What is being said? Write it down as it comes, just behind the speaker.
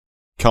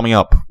coming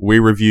up, we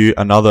review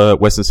another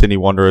Western Sydney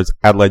Wanderers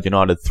Adelaide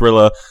United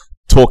thriller,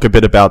 talk a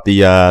bit about the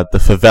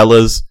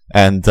favelas,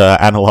 and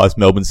analyse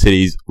Melbourne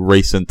City's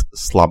recent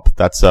slump.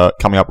 That's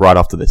coming up right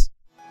after this.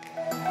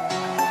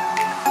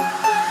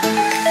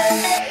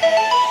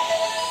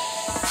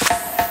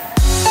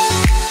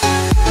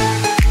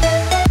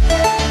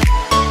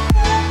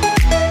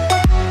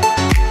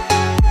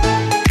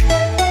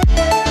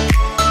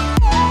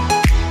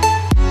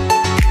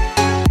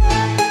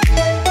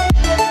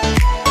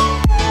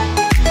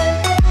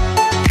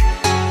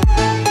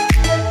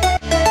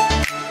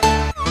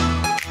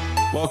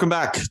 Welcome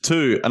back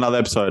to another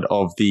episode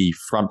of the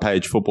Front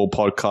Page Football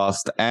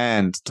Podcast,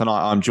 and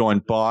tonight I'm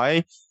joined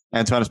by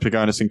Antonis,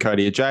 Pagonis and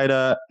Cody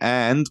Ojeda,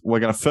 and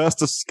we're going to first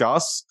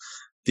discuss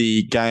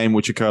the game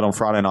which occurred on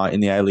Friday night in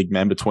the A-League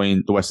Men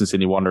between the Western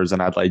Sydney Wanderers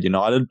and Adelaide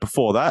United.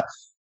 Before that,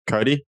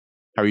 Cody,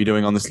 how are you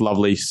doing on this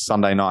lovely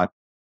Sunday night?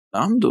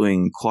 I'm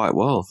doing quite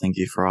well, thank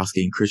you for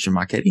asking, Christian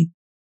Marchetti.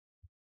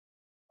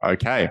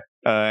 Okay,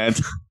 and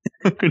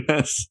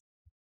goodness.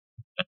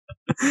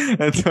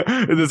 And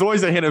there's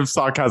always a hint of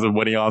sarcasm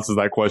when he answers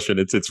that question.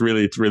 It's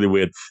really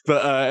weird.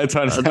 But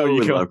Antonis, how are you? I do it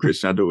with love,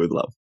 Christian. I do it with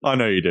love. I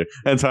know you do.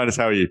 Antonis,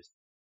 how are you?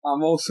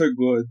 I'm also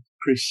good,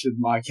 Christian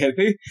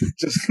Marchetti.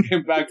 Just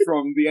came back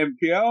from the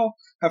MPL.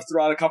 Have to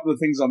write a couple of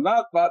things on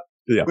that, but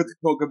good to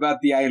talk about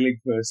the A-League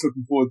first.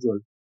 Looking forward to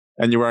it.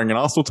 And you're wearing an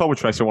Arsenal top,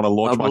 which makes me want to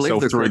launch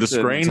myself through the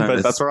screen,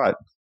 but that's all right.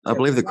 I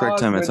believe the correct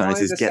term,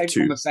 Antonis, is get to.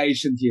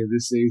 Conversation here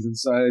this season,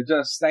 so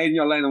just stay in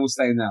your lane and we'll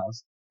stay in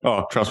ours.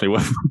 Oh, trust me,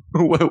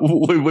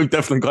 we've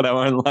definitely got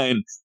our own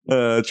lane.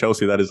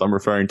 Chelsea, that is, I'm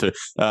referring to.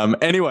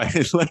 Anyway,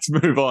 let's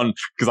move on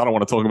because I don't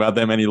want to talk about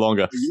them any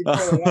longer.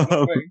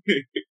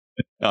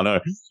 I know.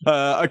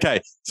 Okay,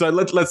 so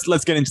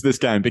let's get into this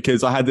game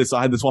because I had this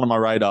one on my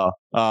radar,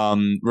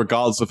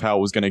 regardless of how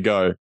it was going to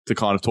go, to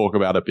kind of talk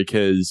about it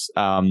because,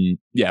 to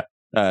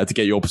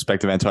get your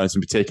perspective, Antonis,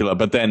 in particular.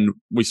 But then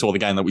we saw the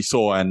game that we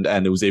saw, and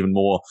it was even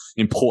more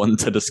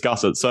important to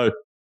discuss it. So,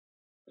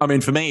 I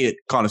mean, for me, it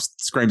kind of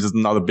screams as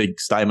another big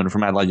statement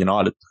from Adelaide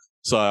United.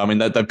 So, I mean,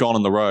 they've gone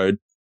on the road,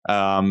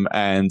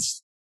 and,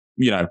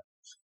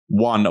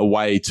 won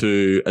away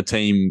to a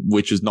team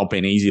which has not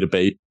been easy to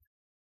beat,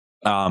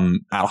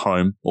 at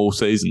home all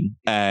season.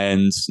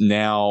 And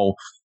now,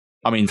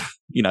 I mean,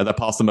 they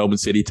passed the Melbourne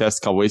City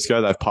test a couple of weeks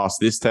ago. They've passed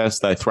this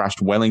test. They thrashed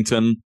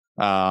Wellington.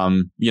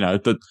 They're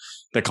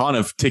kind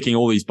of ticking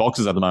all these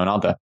boxes at the moment,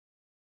 aren't they?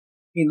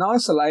 In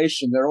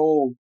isolation, they're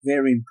all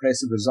very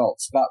impressive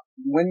results. But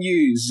when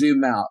you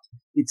zoom out,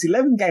 it's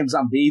 11 games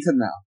unbeaten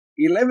now.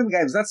 11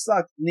 games, that's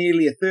like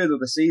nearly a third of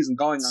the season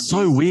going unbeaten.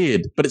 So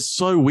weird, but it's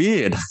so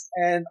weird.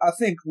 And I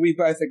think we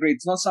both agree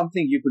it's not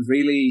something you could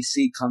really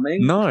see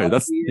coming. No,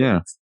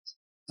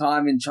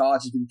 Time in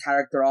charge has been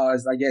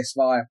characterized, I guess,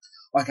 by,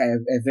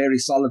 a very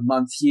solid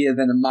month here,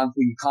 then a month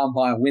where you can't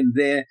buy a win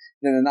there,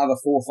 then another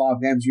 4 or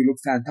 5 games you look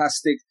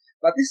fantastic.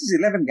 But this is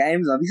 11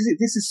 games now.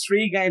 This is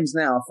 3 games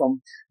now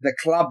from the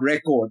club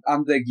record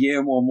under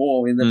Guillermo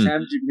Moore in the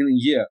championship winning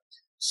year.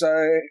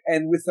 So,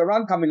 and with the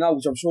run coming up,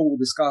 which I'm sure we'll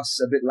discuss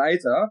a bit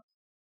later,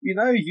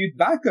 you'd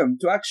back them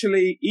to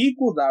actually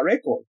equal that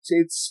record. So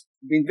it's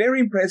been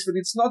very impressive.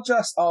 It's not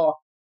just,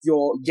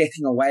 you're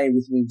getting away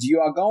with wins.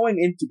 You are going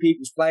into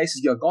people's places.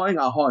 You're going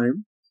at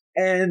home,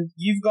 and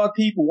you've got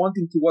people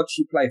wanting to watch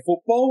you play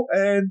football,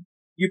 and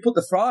you put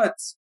the fright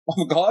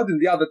of God in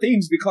the other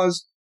teams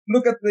because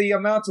look at the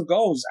amount of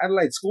goals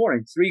Adelaide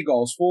scoring. 3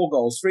 goals, 4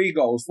 goals, 3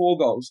 goals, 4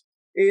 goals.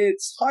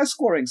 It's high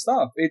scoring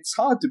stuff. It's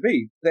hard to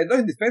beat. They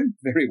don't defend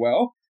very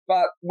well,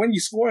 but when you're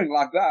scoring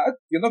like that,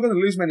 you're not going to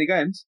lose many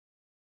games.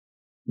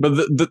 But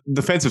the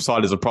defensive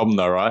side is a problem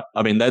though, right?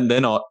 I mean, they're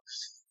not,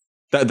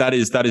 that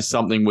is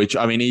something which,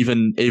 I mean,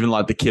 even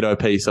like the kiddo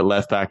piece at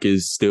left back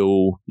is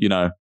still,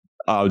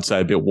 I would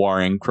say a bit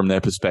worrying from their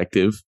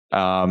perspective.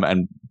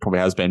 And probably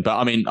has been, but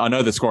I mean, I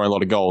know they're scoring a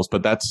lot of goals,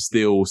 but that's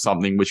still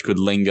something which could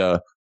linger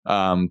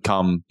come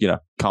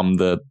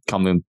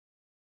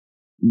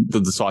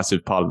the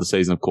decisive part of the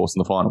season, of course, in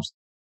the finals.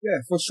 Yeah,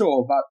 for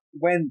sure. But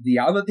when the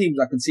other teams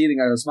are conceding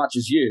as much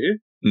as you,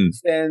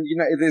 then,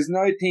 there's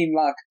no team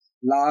like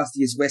last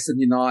year's Western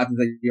United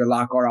that you're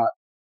like, all right,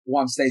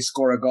 once they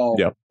score a goal,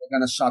 they're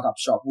going to shut up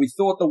shop. We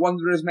thought the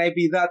Wanderers may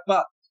be that,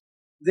 but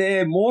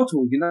they're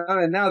mortal,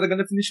 and now they're going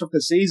to finish off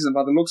the season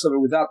by the looks of it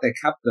without their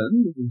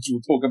captain, which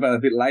we'll talk about a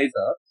bit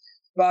later.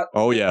 But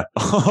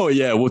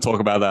we'll talk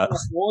about that.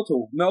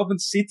 Mortal. Melbourne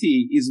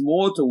City is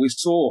mortal. We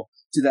saw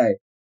today.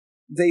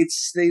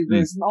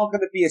 There's not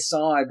going to be a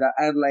side that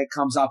Adelaide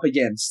comes up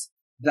against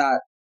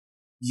that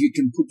you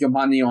can put your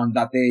money on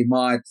that they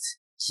might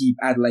keep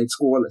Adelaide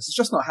scoreless. It's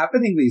just not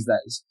happening these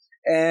days.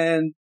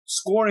 And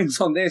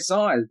scoring's on their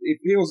side. It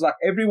feels like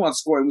everyone's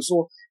scoring. We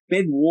saw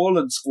Ben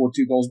Warland score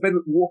 2 goals.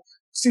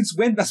 Since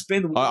when does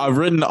Ben?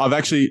 I've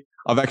actually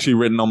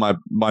written on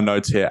my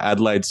notes here.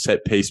 Adelaide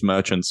set piece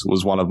merchants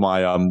was one of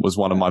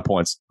my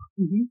points.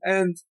 Mm-hmm.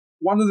 And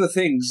one of the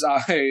things I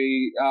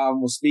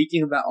was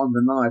speaking about on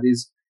the night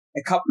is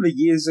a couple of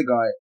years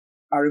ago,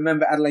 I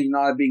remember Adelaide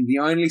United being the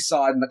only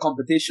side in the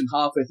competition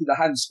halfway through that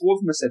hadn't scored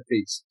from a set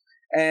piece.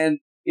 And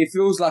it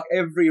feels like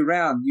every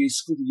round you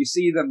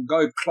see them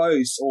go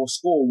close or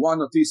score 1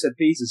 or 2 set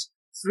pieces.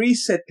 3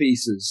 set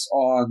pieces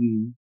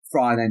on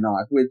Friday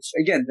night, which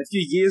again, a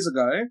few years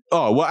ago.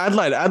 Oh, well,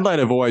 Adelaide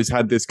have always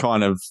had this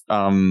kind of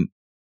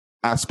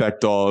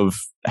aspect of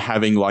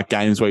having like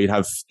games where you'd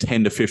have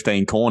 10 to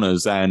 15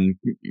 corners and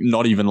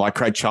not even like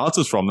create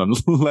chances from them,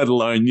 let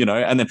alone,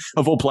 and then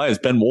of all players,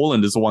 Ben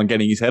Warland is the one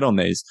getting his head on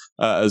these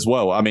as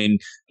well. I mean,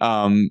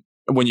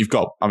 when you've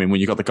got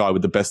the guy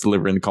with the best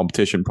delivery in the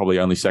competition, probably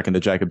only second to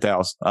Jacob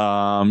Dowse,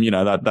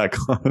 that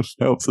kind of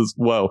helps as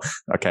well.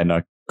 Okay,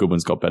 no,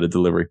 Goodwin's got better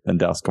delivery than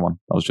Dowse. Come on.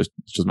 I was just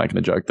making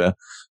a joke there.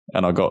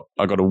 And I got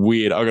a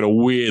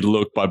weird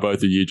look by both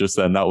of you just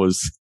then. That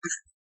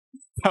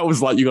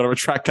was like, you got to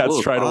retract that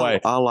straight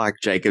away. I like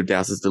Jacob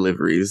Dowse's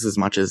deliveries as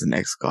much as the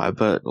next guy,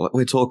 but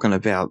we're talking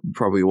about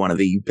probably one of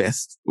the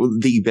best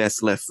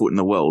left foot in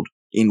the world,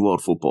 in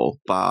world football,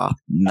 bar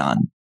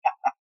none.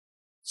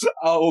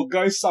 I will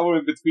go somewhere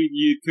in between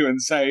you two and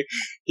say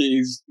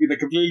he's in a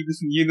completely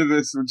different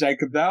universe from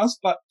Jacob Dowse,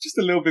 but just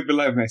a little bit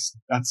below Messi,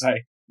 I'd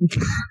say.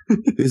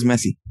 Who's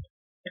Messi?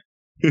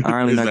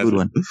 I only know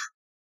Goodwin.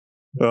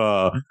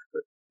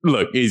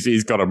 Look,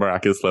 he's got a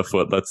miraculous left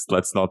foot.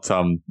 Let's not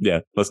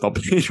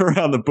beat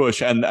around the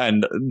bush.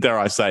 And dare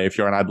I say, if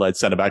you're an Adelaide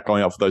centre back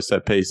going up for those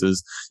set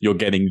pieces, you're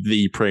getting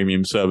the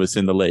premium service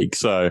in the league.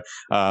 So,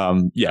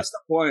 yeah. That's the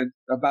point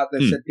about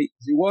the set pieces.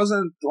 It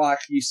wasn't like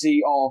you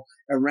see,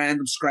 a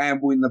random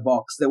scramble in the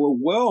box. They were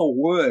well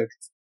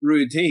worked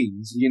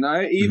routines,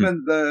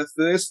 even the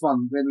first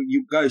one when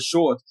you go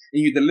short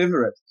and you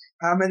deliver it.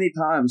 How many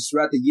times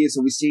throughout the years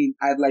have we seen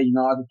Adelaide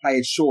United play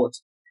it short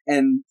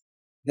and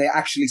they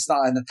actually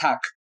start an attack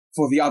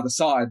for the other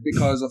side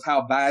because of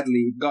how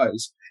badly it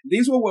goes?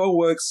 These were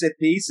well-worked set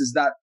pieces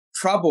that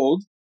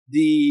troubled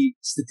the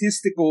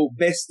statistical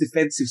best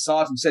defensive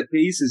side from set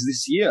pieces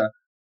this year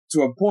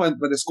to a point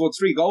where they scored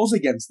 3 goals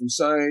against them.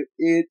 So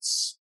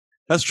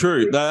That's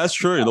true. That's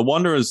true. The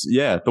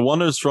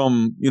Wanderers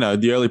from,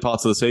 the early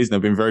parts of the season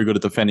have been very good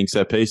at defending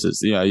set pieces.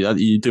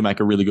 You do make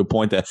a really good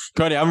point there.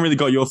 Cody, I haven't really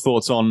got your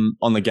thoughts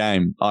on the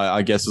game,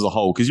 I guess, as a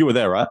whole, because you were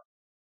there, right?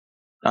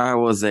 I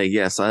was there,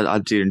 yes. I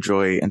did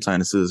enjoy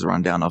Antonis'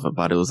 rundown of it,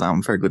 but it was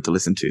very good to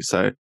listen to.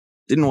 So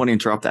didn't want to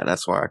interrupt that.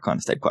 That's why I kind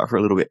of stayed quiet for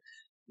a little bit.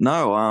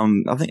 No,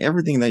 I think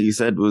everything that you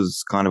said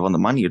was kind of on the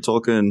money. You're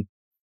talking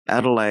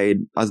Adelaide,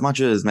 as much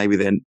as maybe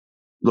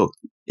look,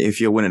 if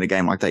you're winning a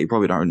game like that, you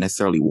probably don't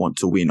necessarily want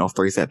to win off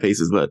 3 set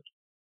pieces, but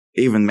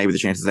even maybe the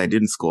chances they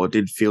didn't score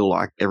did feel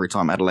like every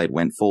time Adelaide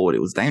went forward,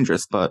 it was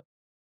dangerous. But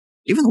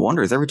even the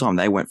Wanderers, every time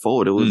they went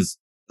forward,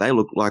 they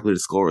looked likely to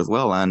score as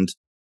well. And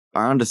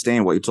I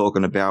understand what you're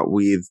talking about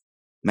with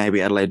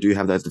maybe Adelaide do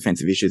have those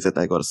defensive issues that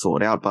they got to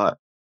sort out. But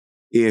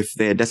if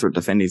their desperate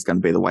defending is going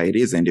to be the way it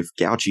is, and if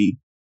Gauchi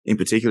in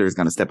particular is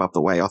going to step up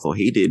the way I thought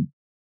he did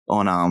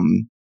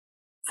on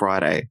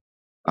Friday,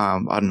 I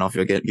don't know if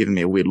you're giving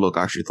me a weird look.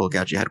 I actually thought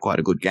Gauchi had quite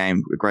a good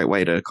game. A great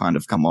way to kind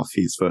of come off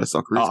his first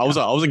soccer. I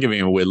wasn't giving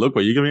him a weird look.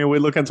 Were you giving me a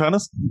weird look,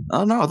 Antonis?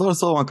 Oh, no, I thought I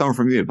saw one coming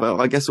from you, but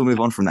I guess we'll move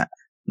on from that.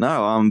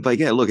 No, but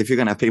yeah, look, if you're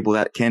going to have people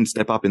that can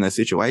step up in those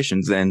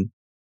situations, then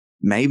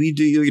maybe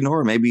do you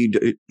ignore it?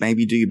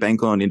 Maybe do you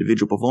bank on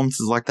individual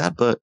performances like that?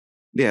 But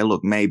yeah,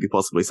 look, maybe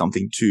possibly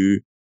something to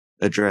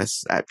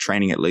address at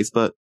training at least,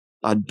 but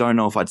I don't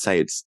know if I'd say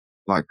it's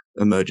like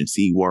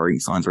emergency worrying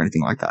signs or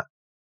anything like that.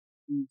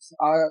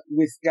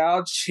 With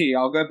Gauchi,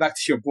 I'll go back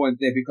to your point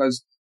there,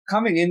 because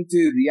coming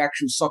into the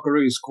actual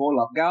Socceroos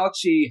call-up,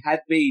 Gauchi had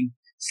been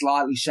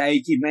slightly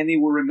shaky. Many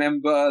will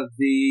remember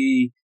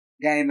the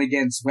game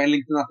against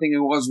Wellington, I think it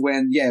was,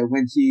 when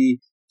he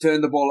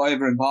turned the ball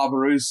over and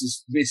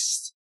Barbarouses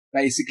missed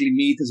basically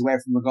meters away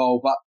from the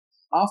goal. But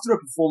after a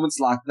performance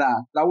like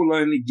that will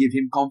only give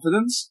him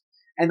confidence.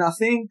 And I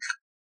think,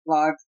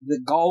 like, the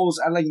goals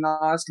Adelaide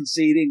United's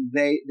conceding,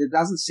 there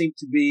doesn't seem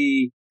to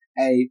be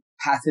a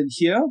pattern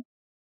here.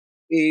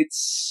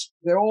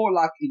 They're all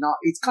like,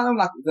 it's kind of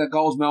like the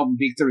goals Melbourne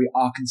Victory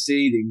are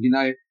conceding,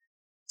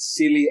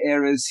 silly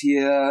errors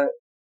here.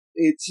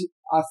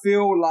 I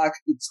feel like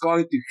it's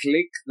going to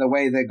click the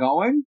way they're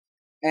going.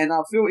 And I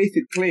feel if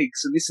it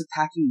clicks and this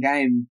attacking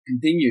game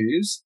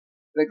continues,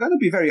 they're going to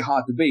be very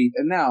hard to beat.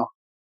 And now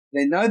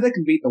they know they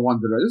can beat the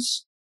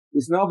Wanderers.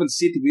 With Melbourne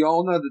City, we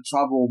all know the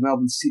trouble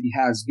Melbourne City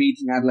has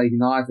beating Adelaide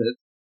United.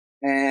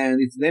 And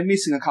if they're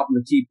missing a couple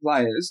of key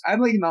players,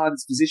 Adelaide United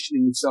is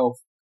positioning itself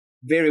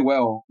very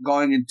well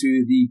going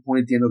into the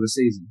pointy end of the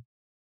season.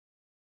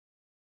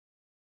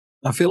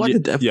 I feel like the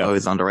depth though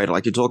is underrated.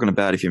 Like you're talking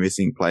about, if you're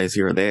missing players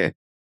here or there,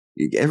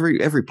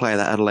 every player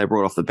that Adelaide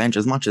brought off the bench,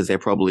 as much as they're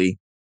probably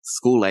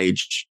school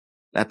age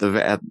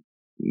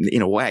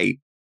in a way,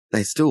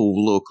 they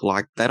still look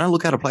like they don't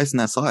look out of place in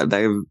that side.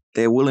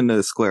 They're willing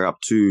to square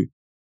up to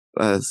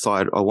a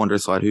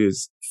Wanderers side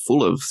who's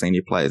full of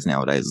senior players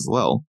nowadays as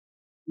well.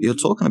 You're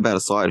talking about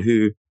a side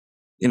who,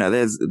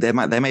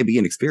 they may be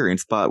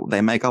inexperienced, but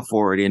they make up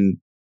for it in,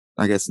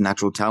 I guess,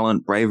 natural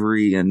talent,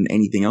 bravery, and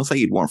anything else that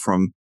you'd want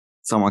from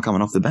someone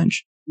coming off the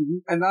bench. Mm-hmm.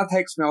 And that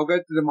takes me, I'll go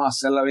to the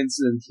Marcelo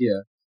incident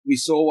here. We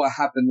saw what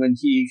happened when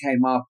he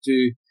came up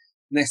to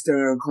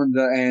Nestor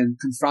Kunda and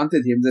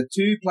confronted him, the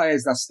two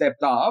players that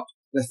stepped up,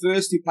 the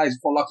first two players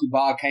before Lucky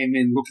Bar came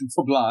in looking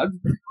for blood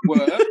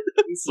were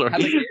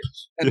Halikic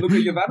and Luka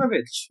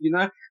Jovanovic. You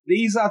know,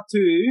 these are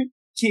two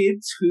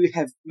kids who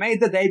have made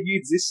the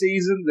debuts this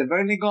season. They've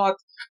only got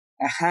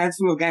a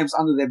handful of games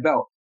under their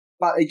belt.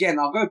 But again,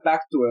 I'll go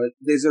back to it.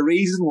 There's a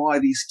reason why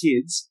these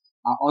kids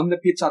are on the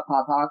pitch at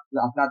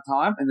that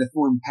time, and they're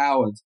feel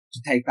empowered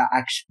to take that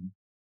action.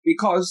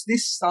 Because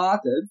this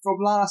started from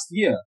last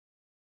year.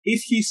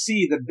 If you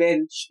see the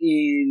bench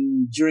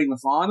during the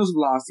finals of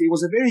last year, it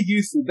was a very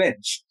youthful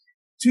bench.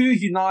 To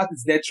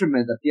United's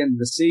detriment at the end of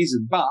the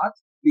season. But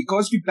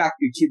because you back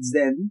your kids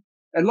then,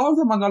 a lot of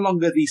them are no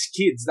longer these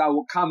kids that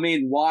will come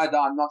in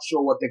wide-eyed, not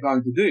sure what they're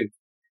going to do.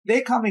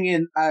 They're coming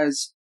in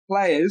as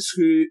players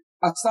who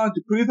are starting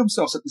to prove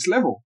themselves at this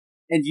level.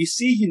 And you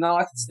see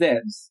United's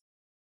depth.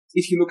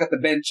 If you look at the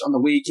bench on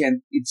the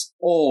weekend, it's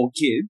all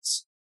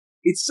kids.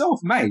 It's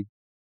self-made.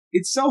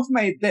 It's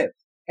self-made depth.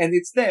 And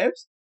it's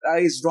depth that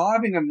is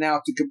driving them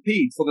now to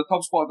compete for the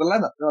top spot of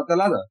the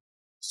ladder.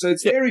 So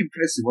it's very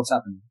impressive what's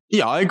happening.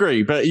 Yeah, I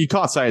agree. But you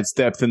can't say it's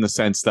depth in the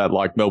sense that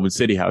like Melbourne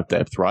City have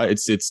depth, right?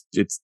 It's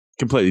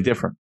completely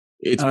different.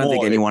 I don't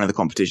think anyone in the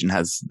competition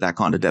has that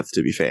kind of depth,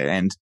 to be fair.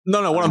 And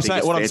what I'm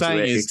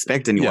saying is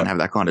expect anyone to have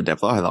that kind of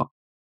depth either.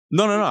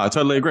 No, I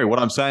totally agree. What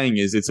I'm saying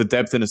is it's a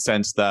depth in a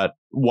sense that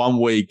one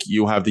week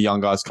you'll have the young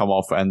guys come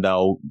off and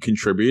they'll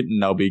contribute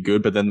and they'll be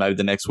good, but then maybe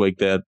the next week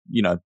they're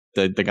going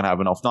to have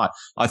an off night.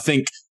 I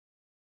think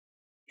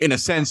in a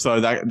sense though,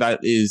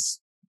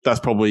 that's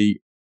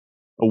probably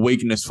a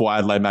weakness for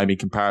Adelaide, maybe in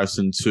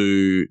comparison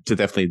to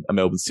definitely a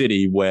Melbourne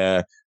City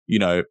where,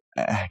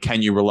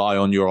 can you rely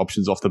on your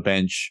options off the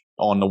bench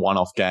on the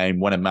one-off game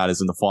when it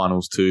matters in the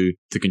finals to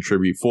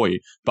contribute for you?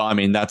 But I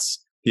mean, that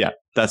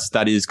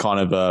is kind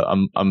of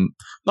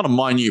not a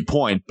minute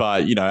point,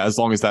 but as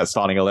long as that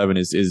starting 11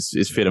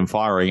 is fit and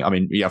firing, I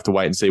mean, you have to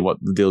wait and see what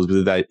the deal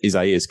with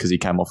Isaiah is because he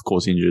came off, of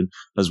course, injured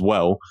as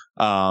well.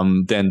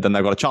 Then they've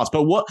got a chance.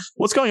 But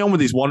what's going on with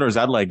these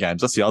Wanderers-Adelaide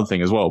games? That's the other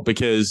thing as well,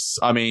 because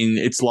I mean,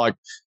 it's like,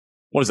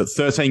 what is it,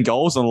 13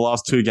 goals in the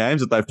last two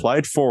games that they've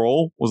played? 4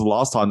 all was the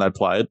last time they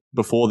played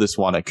before this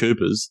one at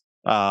Cooper's,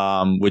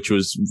 which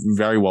was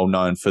very well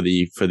known for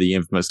the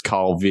infamous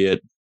Carl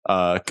Viet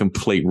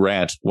complete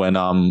rant when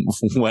Amor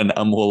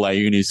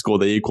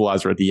scored the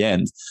equaliser at the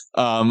end.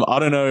 I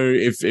don't know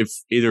if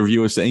either of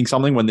you are seeing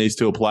something when these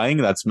two are playing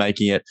that's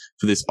making it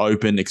for this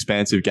open,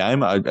 expansive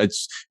game. It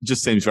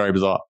just seems very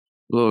bizarre.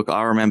 Look,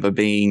 I remember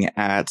being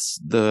at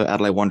the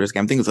Adelaide Wanderers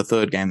game. I think it was the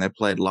third game they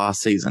played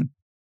last season.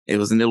 It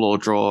was a 0-0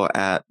 draw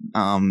at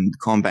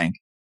Combank,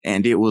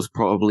 and it was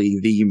probably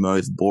the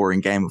most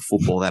boring game of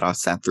football that I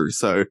sat through.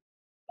 So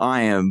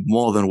I am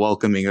more than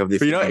welcoming of this.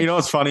 But you know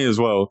what's funny as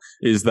well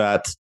is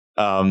that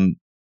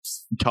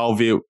Carl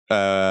Viet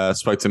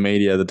spoke to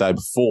media the day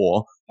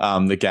before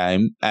the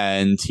game,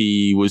 and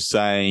he was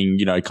saying,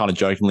 kind of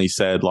jokingly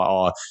said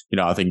like,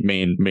 I think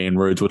me and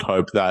Rudes would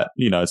hope that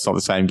it's not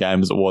the same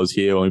game as it was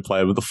here when we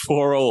played with the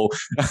 4 all.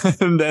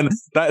 And then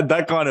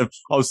that kind of,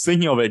 I was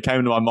thinking of it, came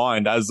into my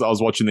mind as I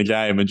was watching the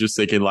game and just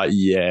thinking like,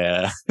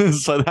 yeah,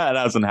 so that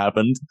hasn't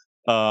happened.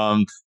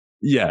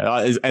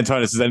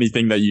 Antonis, is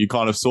anything that you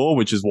kind of saw,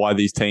 which is why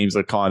these teams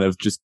are kind of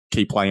just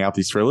keep playing out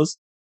these thrillers?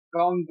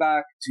 Going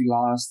back to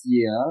last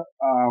year,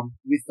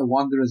 with the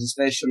Wanderers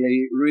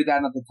especially,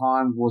 Rudan at the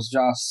time was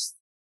just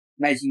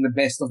making the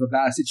best of the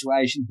bad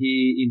situation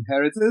he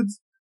inherited.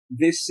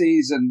 This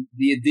season,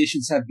 the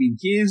additions have been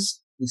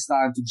his. They're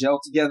starting to gel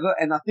together.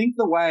 And I think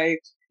and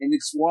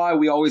it's why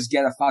we always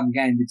get a fun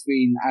game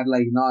between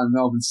Adelaide United and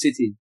Melbourne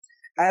City.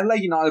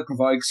 Adelaide United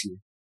provokes you.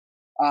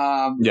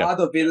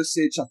 Rado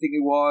Vilicic, I think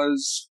it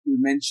was, who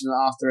mentioned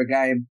after a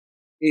game,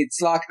 it's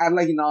like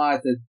Adelaide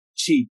United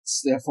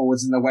cheats their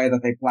forwards in the way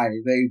that they play.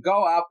 They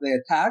go up, they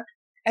attack,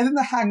 and then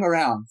they hang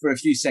around for a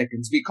few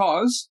seconds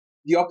because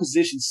the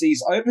opposition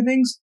sees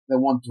openings, they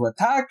want to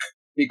attack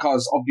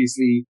because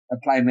obviously a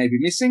play may be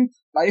missing.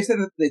 But if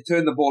they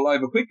turn the ball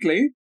over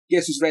quickly,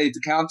 guess who's ready to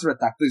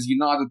counter-attack? Those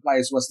United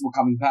players who are still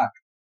coming back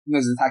in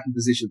those attacking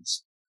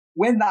positions.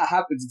 When that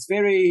happens,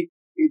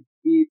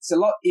 it's a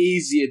lot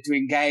easier to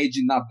engage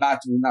in that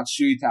battle, in that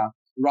shootout,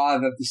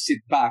 rather than to sit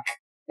back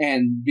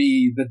and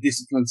be the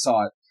disciplined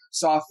side.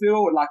 So I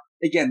feel like,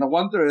 again, the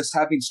Wanderers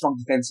have been strong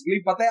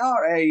defensively, but they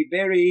are a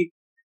very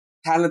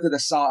talented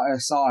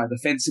side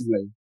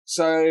offensively.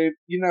 So,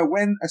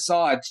 when a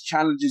side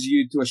challenges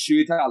you to a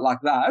shootout like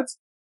that,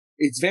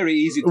 it's very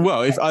easy to...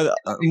 Well,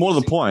 more to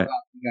the point.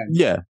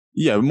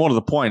 More to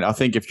the point, I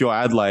think if you're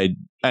Adelaide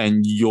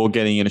and you're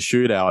getting in a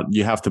shootout,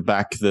 you have to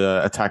back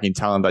the attacking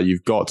talent that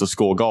you've got to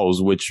score goals,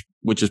 which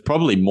is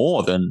probably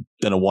more than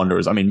a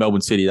Wanderers. I mean,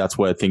 Melbourne City, that's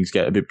where things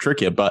get a bit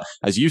trickier. But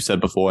as you said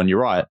before, and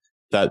you're right,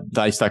 that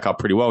they stack up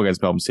pretty well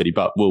against Melbourne City,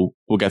 but we'll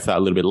get to that a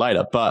little bit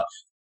later. But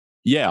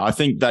yeah, I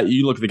think that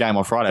you look at the game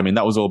on Friday, I mean,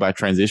 that was all about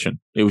transition.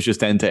 It was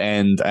just end to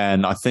end.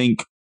 And I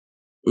think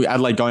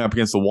Adelaide going up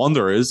against the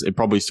Wanderers, it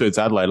probably suits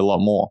Adelaide a lot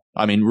more.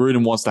 I mean,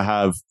 Rudin wants to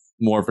have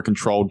more of a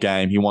controlled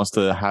game. He wants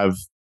to have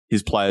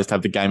his players to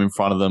have the game in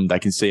front of them. They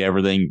can see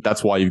everything.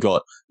 That's why you've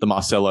got the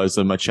Marcelos,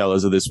 the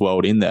Marcellos of this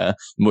world in there,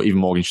 even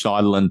Morgan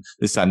Schneiderlin,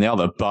 this, that, and the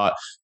other. But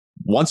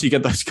once you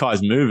get those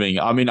guys moving,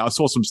 I mean, I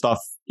saw some stuff,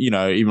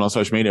 even on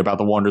social media about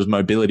the Wanderers'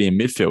 mobility in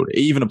midfield.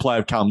 Even a player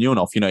of Callum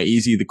Newenoff,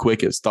 is he the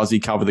quickest? Does he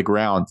cover the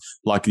ground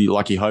like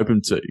you hope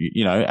him to,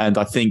 And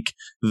I think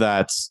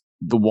that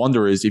the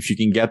Wanderers, if you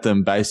can get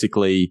them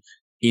basically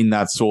in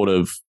that sort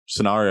of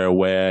scenario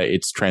where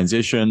it's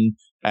transition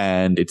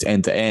and it's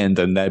end to end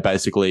and they're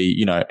basically,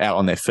 out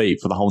on their feet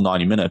for the whole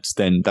 90 minutes,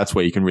 then that's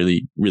where you can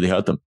really, really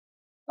hurt them.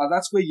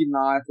 That's where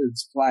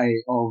United's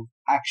play of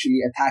actually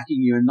attacking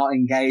you and not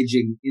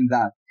engaging in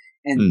that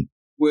and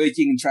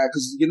working in track,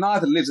 because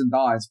United lives and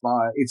dies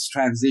by its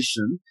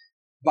transition.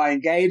 By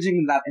engaging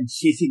in that and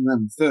hitting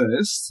them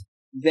first,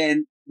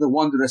 then the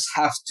Wanderers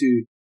have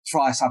to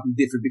try something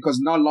different, because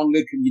no longer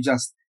can you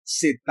just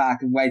sit back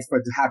and wait for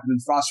it to happen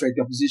and frustrate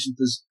the opposition,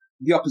 because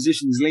the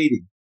opposition is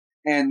leading.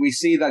 And we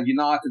see that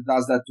United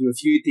does that to a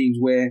few teams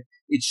where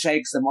it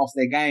shakes them off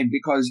their game,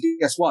 because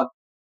guess what?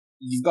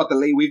 You've got the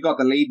lead. We've got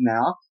the lead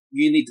now.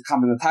 You need to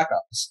come and attack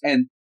us.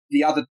 And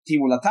the other team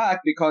will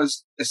attack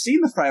because they've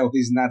seen the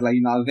frailties in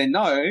Adelaide. They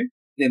know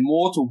they're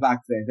mortal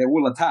back there. They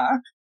will attack.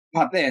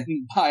 But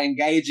then by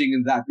engaging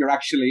in that, you're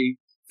actually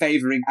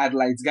favouring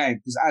Adelaide's game,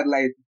 because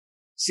Adelaide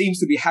seems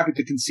to be happy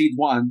to concede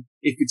one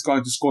if it's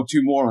going to score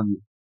two more on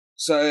you.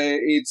 So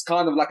it's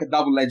kind of like a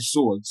double-edged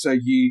sword. So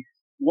you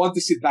want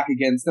to sit back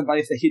against them, but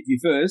if they hit you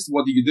first,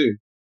 what do?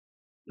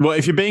 Well,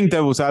 if you're being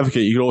devil's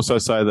advocate, you could also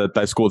say that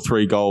they scored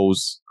 3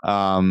 goals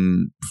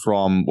 2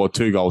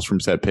 goals from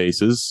set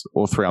pieces,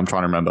 or 3. I'm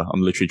trying to remember.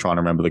 I'm literally trying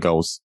to remember the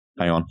goals.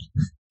 Hang on.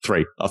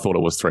 3. I thought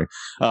it was 3.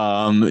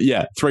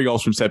 3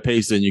 goals from set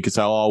pieces, and you could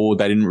say, oh, well,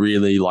 they didn't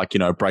really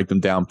break them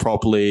down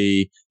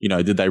properly.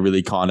 Did they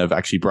really kind of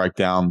actually break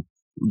down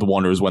the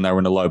Wanderers when they were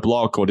in a low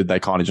block, or did they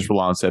kind of just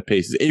rely on set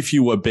pieces? If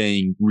you were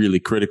being really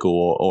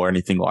critical or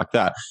anything like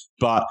that.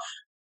 But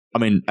I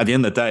mean, at the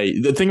end of the day,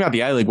 the thing about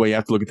the A-League where you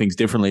have to look at things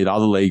differently than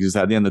other leagues is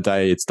that at the end of the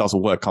day, it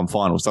doesn't work come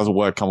finals, doesn't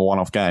work come a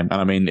one-off game. And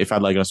I mean, if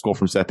Adelaide are going to score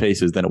from set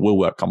pieces, then it will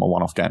work come a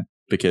one-off game,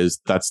 because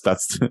that's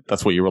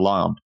what you rely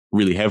on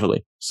really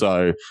heavily.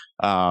 So,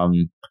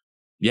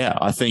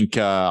 I think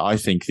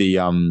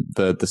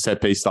the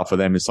set piece stuff for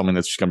them is something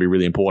that's just going to be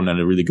really important and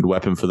a really good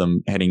weapon for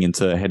them heading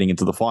into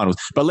the finals.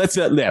 But let's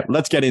get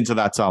into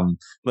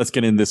that. Let's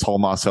get into this whole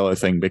Marcelo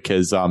thing,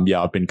 because I've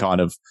been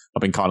kind of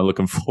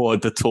looking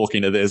forward to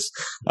talking to this.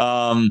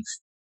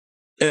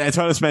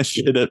 Antonis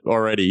mentioned it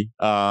already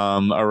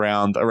around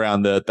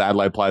the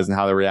Adelaide players and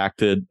how they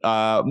reacted.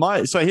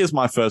 So here's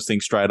my first thing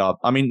straight up.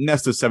 I mean,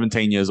 Nesta's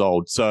 17 years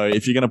old, so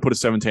if you're going to put a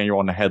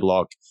 17-year-old in a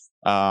headlock,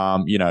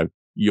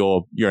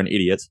 you're an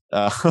idiot.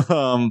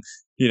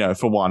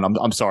 For one,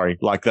 I'm sorry.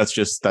 Like, that's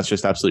just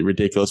absolutely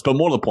ridiculous. But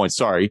more to the point,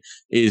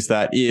 is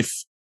that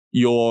if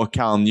you're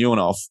Callum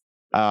Newenoff,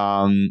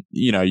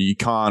 you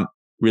can't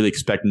really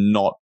expect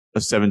not a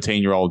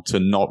 17-year-old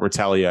to not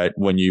retaliate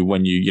when you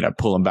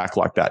pull him back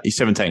like that. He's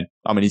 17.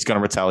 I mean, he's going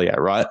to retaliate,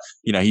 right?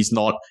 He's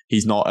not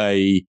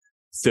a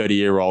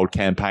 30-year-old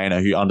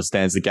campaigner who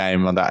understands the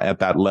game at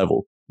that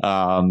level.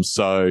 And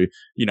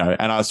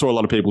I saw a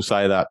lot of people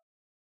say that,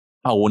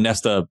 oh, well,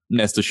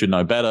 Nesta should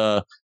know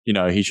better.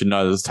 He should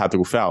know there's a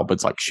tactical foul. But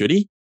it's like, should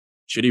he?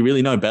 Should he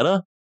really know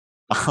better?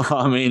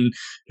 I mean,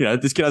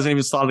 this kid hasn't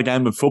even started a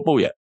game of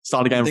football yet.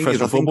 Started a game of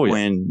professional football yet.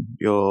 When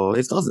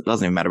it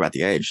doesn't even matter about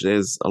the age.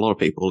 There's a lot of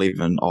people,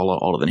 even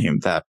older than him,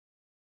 that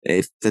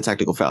if the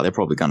tactical foul, they're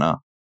probably going to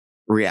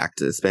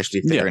react, especially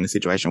if they're in a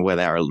situation where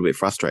they are a little bit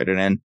frustrated.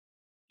 And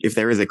if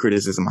there is a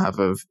criticism I have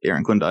of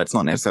Aaron Kunda, it's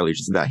not necessarily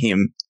just about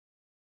him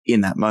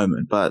in that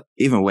moment. But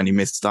even when he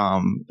missed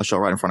a shot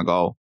right in front of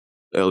goal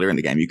earlier in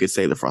the game, you could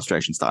see the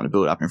frustration starting to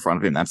build up in front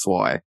of him. That's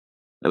why,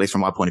 at least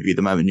from my point of view,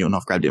 the moment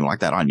Newenoff grabbed him like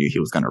that, I knew he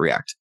was going to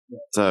react. Yeah.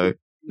 So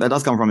that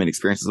does come from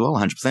inexperience as well,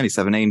 100%. He's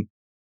 17.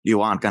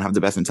 You aren't going to have the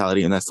best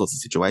mentality in those sorts of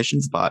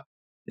situations, but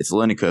it's a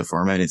learning curve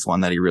for him, and it's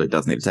one that he really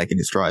does need to take in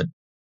his stride.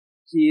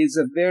 He is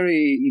a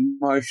very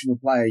emotional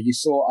player. You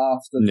saw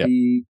after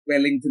the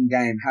Wellington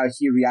game how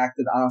he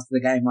reacted after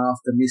the game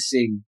after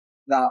missing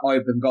that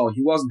open goal.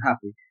 He wasn't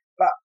happy.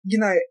 But,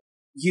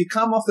 you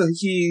come off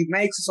he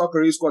makes the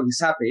Socceroos squad, he's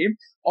happy.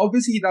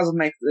 Obviously, he doesn't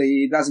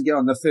get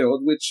on the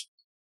field, which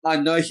I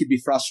know he'd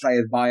be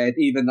frustrated by it,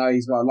 even though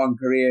he's got a long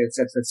career,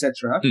 etc.,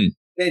 etc.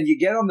 Then you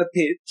get on the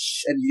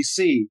pitch and you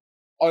see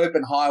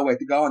open highway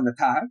to go and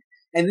attack,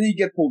 and then you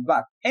get pulled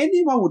back.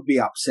 Anyone would be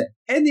upset.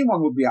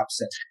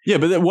 Yeah,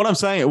 but what I'm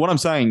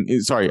saying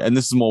is, and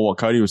this is more what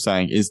Cody was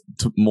saying, is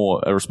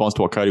more a response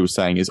to what Cody was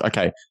saying is,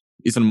 okay,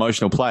 he's an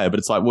emotional player, but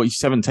it's like, well, he's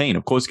 17.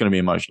 Of course he's going to be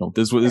emotional.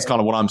 This is kind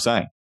of what I'm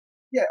saying.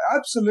 Yeah,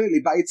 absolutely.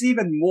 But it's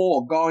even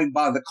more going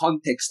by the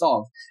context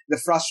of the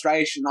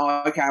frustration.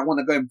 Oh, okay, I want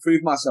to go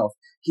improve myself.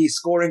 He's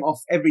scoring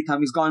off every time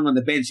he's going on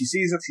the bench. He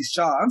sees it's his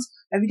chance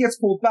and he gets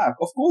pulled back.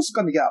 Of course he's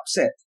going to get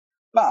upset.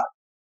 But,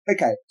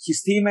 okay,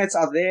 his teammates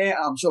are there.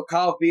 I'm sure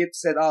Carl Viet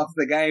said after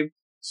the game,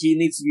 he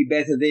needs to be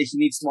better there. He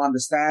needs to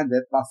understand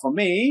it. But for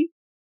me,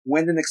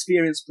 when an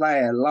experienced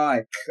player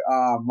like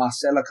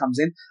Marcelo comes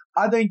in,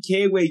 I don't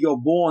care where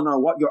you're born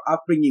or what your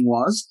upbringing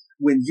was.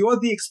 When you're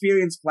the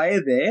experienced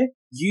player there,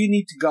 you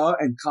need to go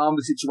and calm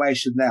the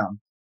situation down,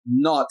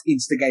 not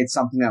instigate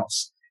something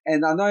else.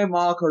 And I know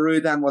Marco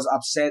Rudan was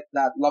upset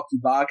that Lockie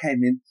Barr came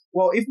in.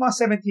 Well, if my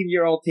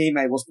 17-year-old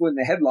teammate was put in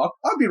a headlock,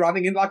 I'd be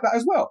running in like that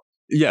as well.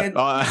 Yeah. And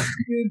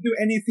he didn't do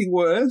anything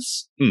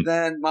worse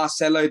than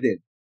Marcelo did.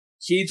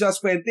 He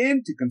just went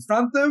in to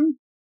confront them,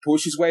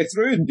 push his way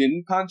through, and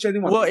didn't punch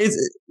anyone. Well,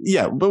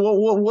 but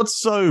what's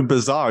so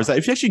bizarre is that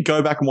if you actually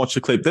go back and watch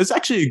the clip, there's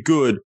actually a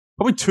good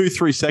probably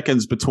 2-3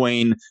 seconds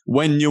between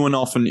when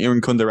Newenhoff and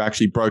Irankunda are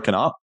actually broken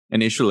up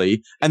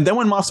initially, and then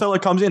when Marcelo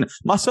comes in,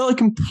 Marcelo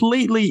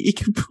completely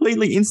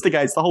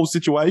instigates the whole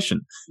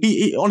situation.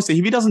 He honestly,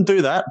 if he doesn't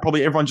do that,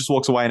 probably everyone just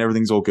walks away and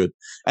everything's all good.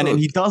 And then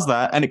he does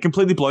that, and it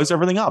completely blows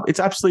everything up. It's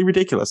absolutely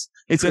ridiculous.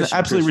 It's an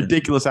absolutely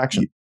ridiculous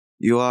action.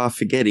 You are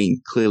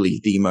forgetting clearly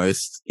the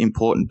most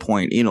important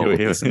point in all of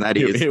this, and that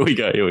is here we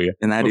go.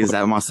 And that is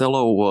that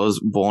Marcelo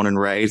was born and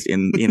raised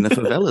in the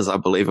favelas, I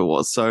believe it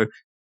was. So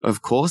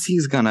of course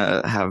he's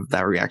gonna have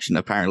that reaction,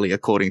 apparently,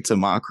 according to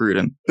Mark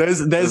Rudin. There's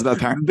this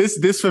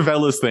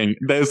favelas thing.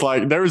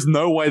 There is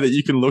no way that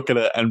you can look at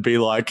it and be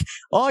like,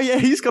 oh yeah,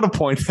 he's got a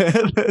point there.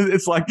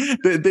 It's like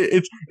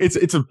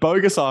it's a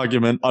bogus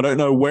argument. I don't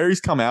know where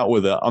he's come out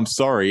with it. I'm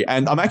sorry,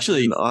 and I'm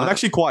actually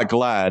quite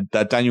glad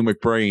that Daniel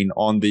McBreen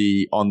on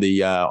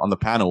the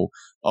panel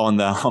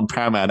on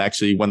Paramount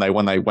actually when they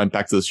went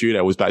back to the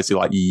studio was basically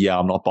like, yeah,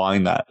 I'm not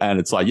buying that, and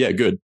it's like, yeah,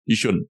 good, you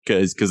shouldn't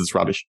because it's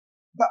rubbish.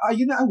 But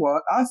you know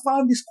what? I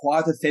found this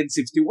quite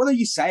offensive too. What are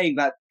you saying?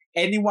 That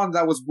anyone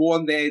that was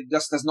born there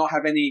just does not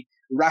have any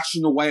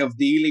rational way of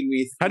dealing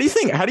with? How do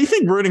you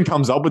think Rudin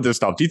comes up with this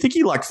stuff? Do you think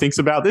he thinks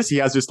about this? He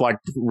has this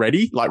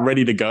ready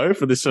to go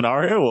for this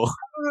scenario? Or?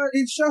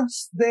 It's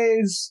just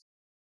there's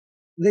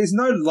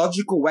no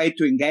logical way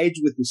to engage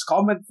with this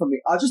comment from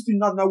me. I just do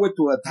not know where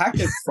to attack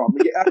it from.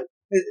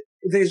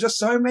 There's just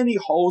so many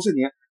holes in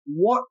here.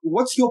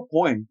 What's your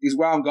point is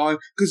where I'm going.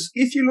 Because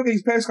if you look at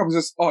his press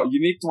conferences, you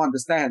need to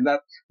understand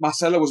that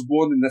Marcelo was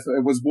born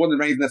and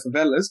raised in the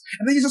favelas,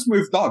 and then he just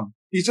moved on.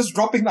 He's just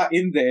dropping that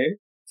in there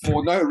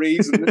for no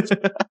reason, and just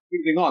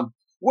moving on.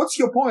 What's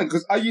your point?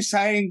 Because are you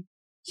saying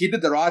he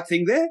did the right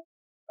thing there?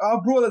 I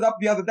brought it up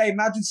the other day.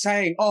 Imagine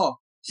saying,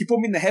 he put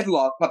me in the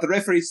headlock, but the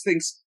referee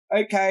thinks,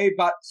 okay,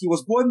 but he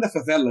was born in the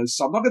favelas,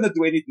 so I'm not going to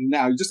do anything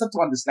now. You just have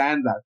to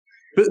understand that.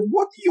 But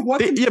what do you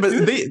want to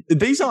do?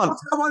 These aren't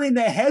someone in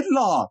their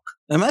headlock.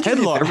 Imagine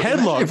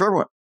headlock. If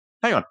everyone,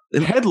 hang on,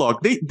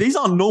 headlock. These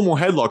aren't normal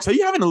headlocks. Are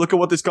you having a look at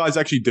what this guy's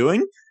actually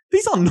doing?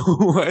 These aren't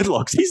normal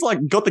headlocks. He's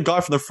got the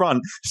guy from the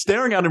front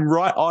staring at him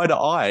right eye to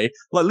eye,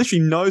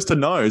 literally nose to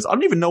nose. I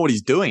don't even know what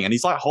he's doing, and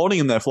he's holding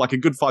him there for a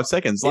good 5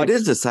 seconds. He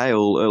did a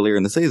sale earlier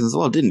in the season as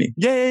well, didn't he?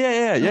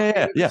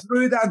 Yeah.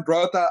 Rudan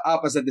brought that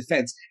up as a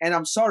defense, and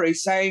I'm sorry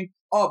saying,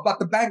 but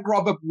the bank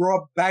robber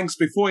robbed banks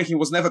before he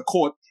was never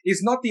caught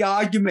is not the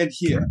argument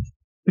here.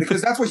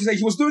 Because that's what you say.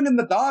 He was doing in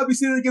the derby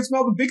season against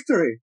Melbourne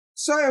Victory.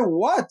 So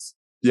what?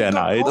 Yeah,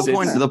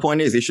 the point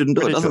is he shouldn't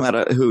do it. It doesn't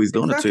matter who he's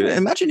doing it to.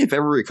 Imagine if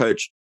every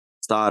coach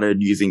started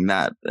using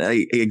that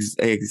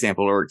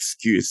example or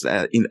excuse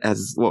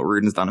as what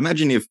Rudin's done.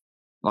 Imagine if,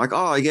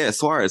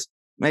 Suarez,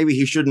 maybe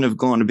he shouldn't have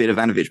gone a bit of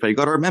Ivanovic, but you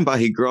got to remember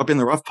he grew up in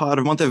the rough part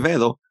of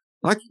Montevideo.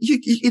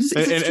 It's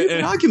a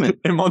stupid argument.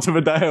 In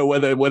Montevideo, where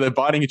they're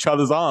biting each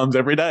other's arms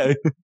every day.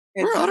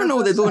 Bro, I don't know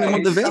what they're doing in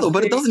Montevideo,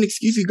 but it doesn't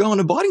excuse you going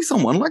and biting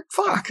someone.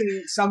 Fuck.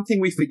 Something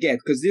we forget,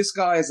 because this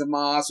guy is a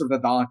master of the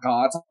dark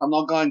arts. I'm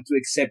not going to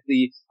accept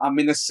the I'm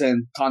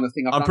innocent kind of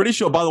thing. I'm pretty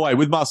sure, by the way,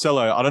 with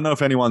Marcelo, I don't know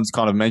if anyone's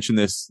kind of mentioned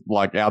this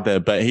out there,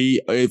 but he,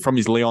 from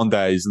his Leon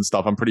days and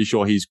stuff, I'm pretty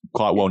sure he's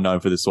quite well known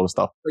for this sort of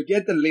stuff.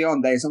 Forget the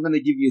Leon days. I'm going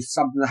to give you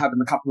something that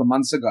happened a couple of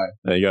months ago.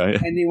 There you go.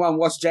 Anyone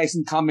watch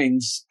Jason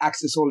Cummings'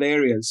 Access All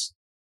Areas?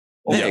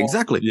 Yeah,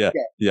 exactly. Yeah.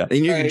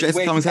 He knew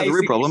Jason Cummings had a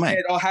real problem, mate.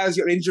 How's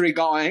your injury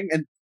going?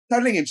 And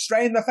telling him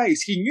straight in the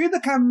face. He knew the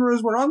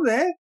cameras were on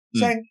there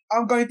saying,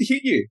 I'm going to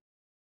hit you.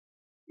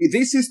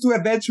 This is to a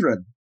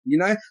veteran,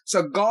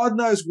 So God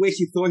knows where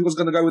he thought he was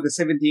going to go with a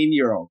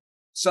 17-year-old.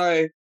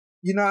 So,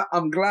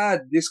 I'm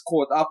glad this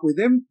caught up with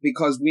him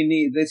because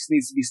this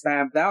needs to be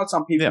stamped out.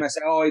 Some people may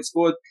say, it's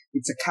good.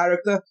 It's a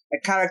character. A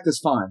character's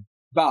fine.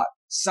 But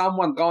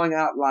someone going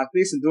out like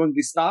this and doing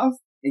this stuff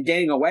and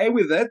getting away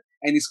with it,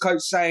 and his coach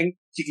saying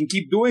he can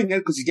keep doing it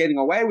because he's getting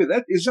away with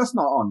it, is just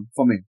not on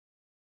for me.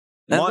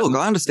 Look,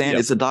 I understand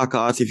it's a dark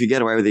arts. If you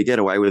get away with it, you get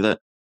away with it.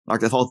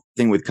 The whole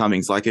thing with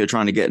Cummings, you're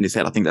trying to get in his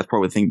head. I think that's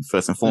probably the thing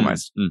first and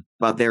foremost.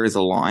 But there is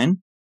a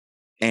line,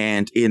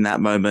 and in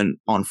that moment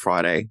on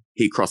Friday,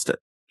 he crossed it,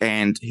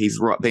 and he's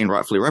being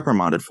rightfully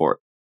reprimanded for it.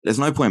 There's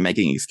no point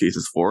making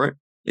excuses for it.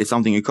 It's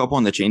something you cop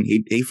on the chin.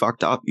 He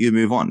fucked up. You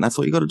move on. That's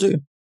what you got to do.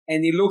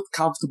 And he looked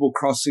comfortable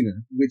crossing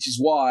it, which is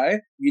why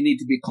you need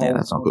to be calm. Yeah,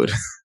 that's not good.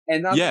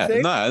 And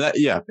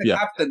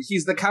captain.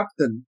 He's the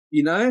captain.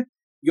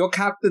 Your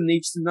captain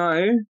needs to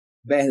know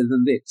better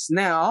than this.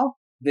 Now,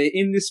 they're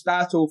in this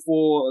battle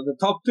for the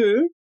top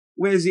two.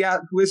 Where's he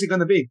at? Where's he going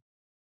to be?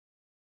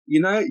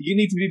 You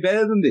need to be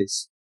better than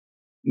this.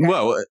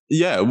 Well,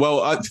 yeah.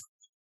 Well,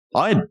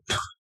 I'd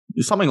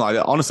something like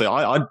that. Honestly,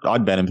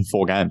 I'd ban him for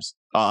 4 games.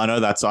 I know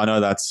that's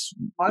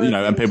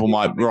and people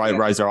might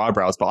raise their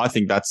eyebrows, but I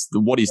think that's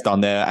what he's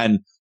done there. And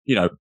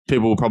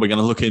people are probably going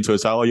to look into it.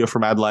 Say, oh, you're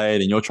from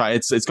Adelaide and you're trying.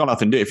 It's got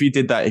nothing to do. If you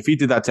did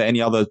that to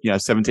any other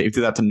 17, if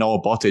you did that to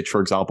Noah Botic,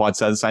 for example, I'd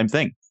say the same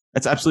thing.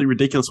 It's absolutely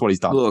ridiculous what he's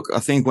done. Look, I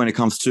think when it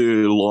comes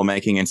to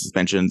lawmaking and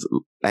suspensions,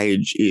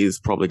 age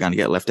is probably going to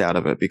get left out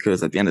of it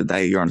because at the end of the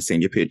day, you're on a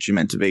senior pitch. You're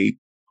meant to be.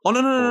 Oh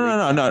no.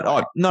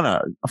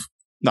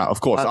 No,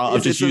 of course.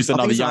 I've just used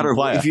another young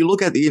player. If you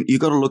look at you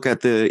got to look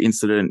at the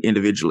incident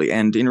individually.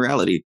 And in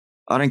reality,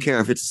 I don't care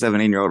if it's a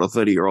 17-year-old or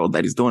 30-year-old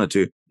that he's doing it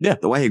to. Yeah.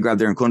 The way he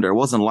grabbed Irankunda, it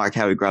wasn't like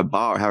how he grabbed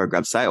Bar or how he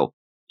grabbed Sale.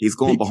 He's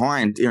gone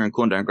behind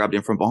Irankunda and grabbed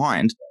him from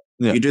behind.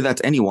 Yeah. You do that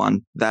to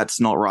anyone,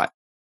 that's not right.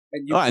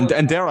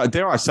 And dare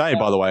I say,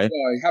 by the way,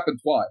 it happened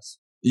twice.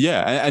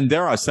 Yeah, and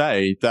dare I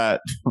say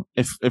that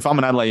if I'm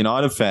an Adelaide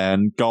United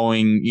fan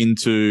going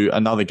into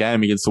another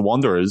game against the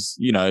Wanderers,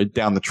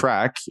 down the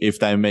track, if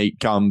they meet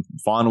come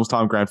finals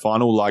time, grand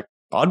final, like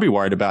I'd be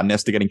worried about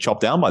Nesta getting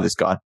chopped down by this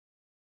guy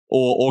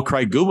or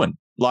Craig Goodwin.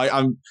 Like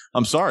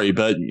I'm sorry,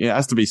 but it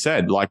has to be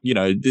said. Like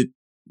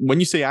when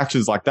you see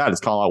actions like that,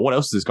 it's kind of like, what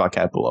else is this guy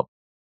capable of?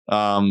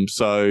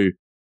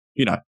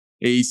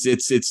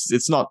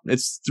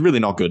 It's really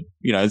not good.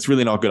 It's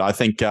really not good. I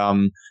think,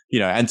 and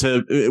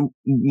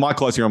my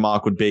closing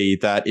remark would be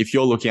that if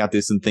you're looking at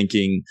this and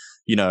thinking,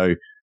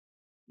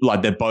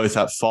 like they're both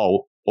at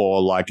fault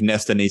or like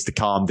Nesta needs to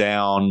calm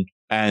down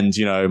and,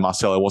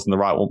 Marcelo wasn't the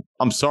right one.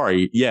 I'm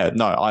sorry. Yeah,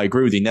 no, I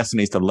agree with you. Nesta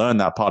needs to learn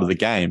that part of the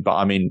game. But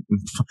I mean,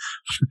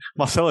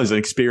 Marcelo's an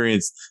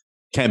experienced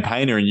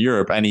campaigner in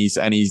Europe and he's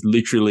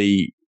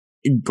literally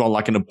gone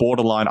like in a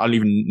borderline. I don't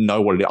even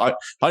know what it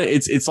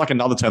is. It's like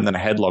another term than a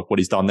headlock. What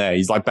he's done there,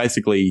 he's like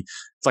basically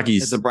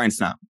it's a brain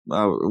snap.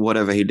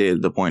 Whatever he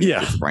did, the point is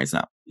it's a brain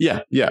snap.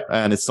 Yeah,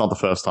 and it's not the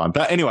first time.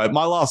 But anyway,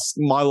 my last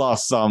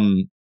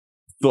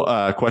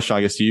question,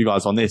 I guess, to you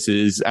guys on this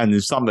is, and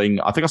there's something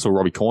I think I saw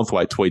Robbie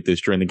Cornthwaite tweet this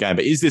during the game.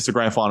 But is this a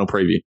grand final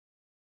preview?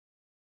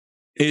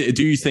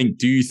 Do you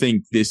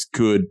think this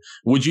could?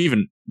 Would you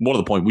even? More to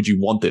the point, would you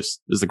want this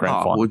as the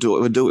grand final? We'll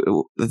do it.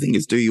 The thing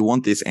is, do you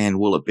want this, and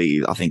will it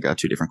be? I think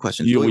 2 different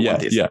questions. Do you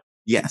want this? Yeah.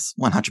 Yes,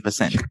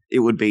 100%. It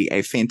would be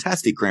a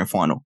fantastic grand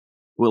final.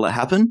 Will it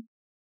happen?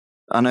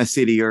 I know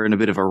City are in a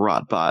bit of a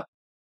rut, but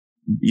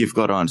you've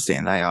got to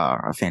understand they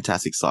are a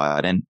fantastic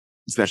side, and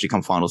especially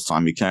come finals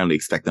time, you can only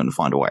expect them to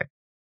find a way.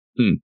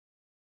 What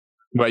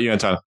about you,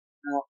 Antonis?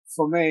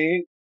 For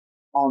me,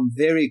 I'm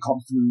very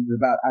confident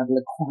about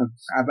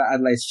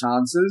Adelaide's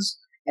chances.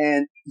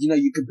 And,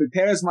 you can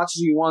prepare as much as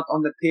you want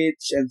on the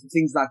pitch and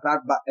things like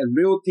that, but a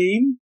real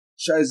team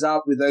shows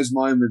up with those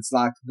moments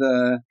like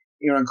the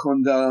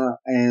Irankunda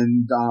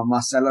and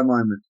Marcelo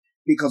moment.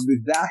 Because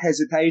with that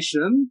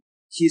hesitation,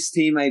 his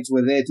teammates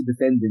were there to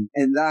defend him.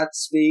 And that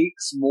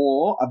speaks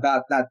more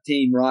about that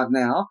team right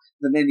now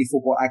than any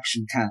football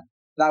action can.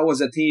 That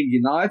was a team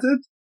united,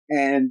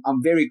 and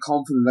I'm very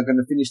confident they're going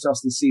to finish off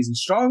this season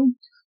strong.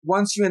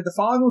 Once you enter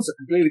finals, a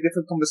completely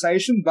different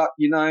conversation, but,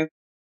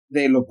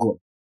 they look good.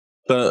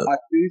 I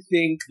do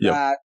think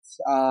that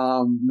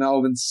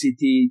Melbourne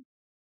City,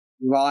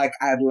 like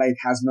Adelaide,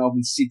 has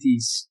Melbourne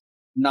City's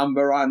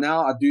number right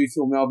now. I do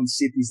feel Melbourne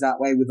City's that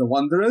way with the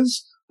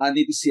Wanderers. I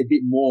need to see a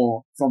bit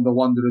more from the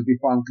Wanderers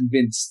before I'm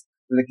convinced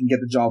that they can get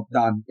the job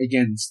done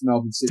against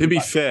Melbourne City. To be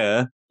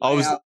fair,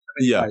 Well,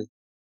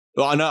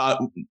 I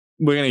know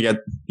we're going to get,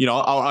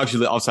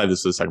 I'll save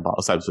this for the second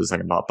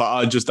part. But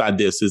I just add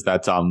this is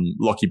that,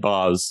 Lockie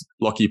Barr's,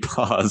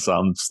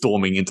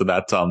 storming into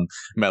that,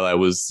 melee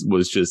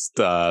was just,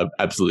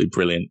 absolutely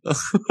brilliant.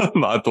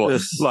 I thought,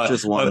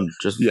 just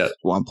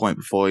one point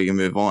before you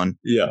move on.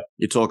 Yeah.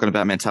 You're talking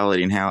about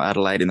mentality and how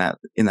Adelaide in that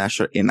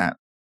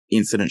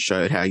incident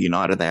showed how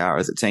united they are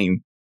as a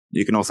team.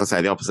 You can also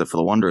say the opposite for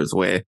the Wanderers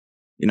where,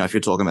 if you're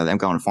talking about them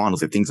going to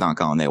finals, if things aren't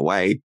going their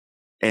way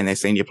and their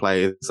senior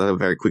players are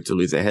very quick to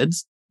lose their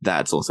heads,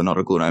 that's also not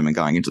a good omen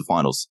going into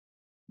finals.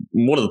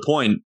 More to the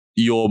point,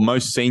 your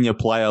most senior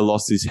player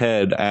lost his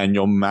head and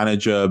your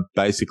manager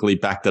basically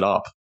backed it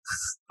up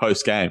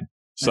post-game.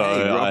 So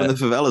hey, grew up in the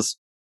favelas.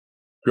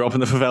 Grew up in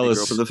the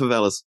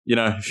favelas.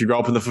 If you grow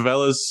up in the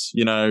favelas,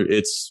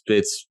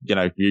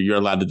 you're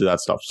allowed to do that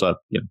stuff. So,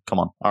 come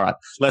on. All right.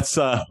 Let's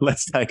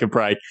take a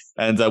break.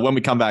 And when we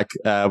come back,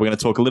 we're going to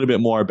talk a little bit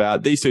more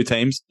about these 2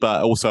 teams,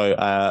 but also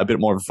a bit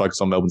more of a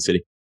focus on Melbourne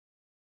City.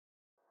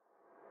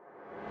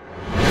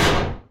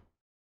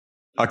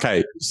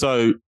 Okay,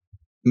 so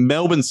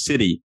Melbourne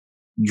City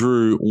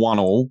drew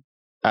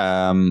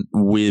 1-1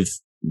 with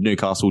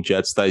Newcastle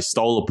Jets. They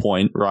stole a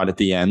point right at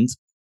the end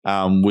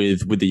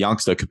with the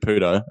youngster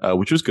Caputo,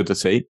 which was good to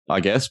see,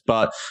 I guess.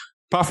 But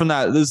apart from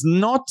that, there's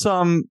not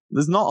a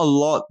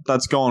lot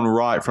that's gone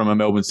right from a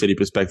Melbourne City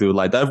perspective.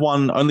 Like they've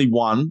won only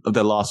one of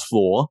their last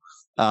 4.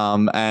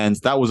 And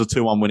that was a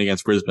 2-1 win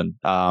against Brisbane.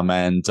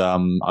 And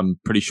I'm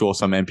pretty sure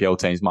some NPL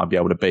teams might be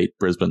able to beat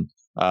Brisbane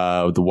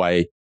with the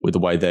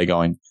way they're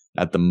going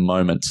at the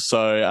moment.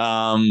 So,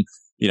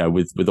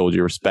 with all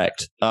due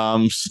respect.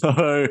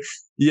 So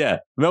yeah,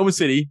 Melbourne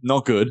City,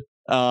 not good.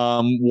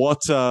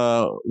 What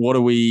are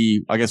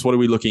we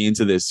looking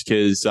into this?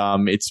 Because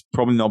it's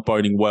probably not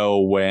boding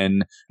well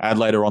when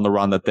Adelaide are on the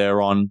run that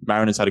they're on.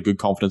 Mariners had a good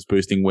confidence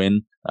boosting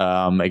win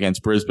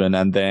against Brisbane,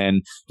 and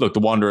then look, the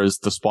Wanderers,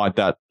 despite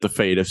that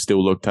defeat, have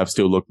still looked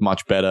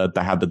much better.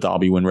 They had the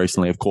Derby win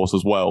recently, of course,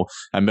 as well,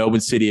 and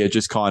Melbourne City are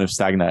just kind of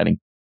stagnating.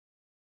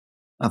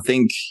 I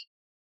think,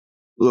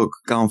 look,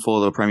 going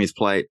for the Premier's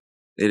Plate,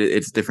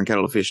 it's a different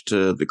kettle of fish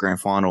to the grand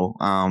final.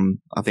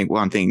 I think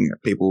one thing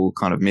people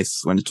kind of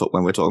miss when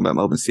we're talking about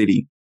Melbourne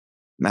City,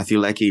 Matthew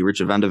Leckie,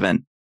 Richard van der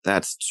Ven,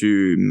 that's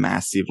two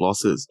massive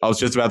losses. I was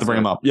just about to bring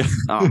them up. Yeah.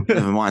 Oh,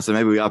 never mind. So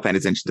maybe we are paying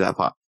attention to that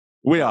part.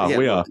 We are.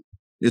 Look,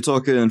 you're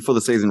talking for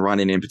the season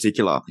running in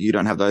particular. You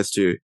don't have those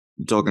two.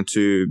 You're talking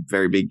two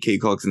very big key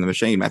cogs in the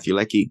machine. Matthew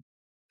Leckie,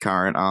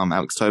 current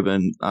Alex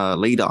Tobin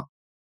leader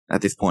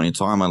at this point in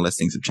time, unless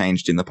things have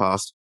changed in the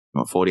past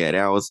 48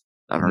 hours.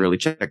 I haven't really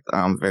checked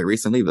very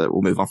recently, but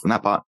we'll move on from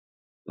that part.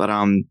 But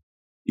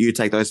you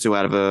take those two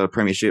out of a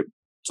premiership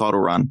title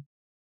run,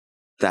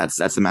 that's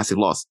a massive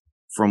loss.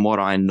 From what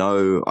I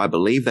know, I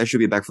believe they should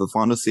be back for the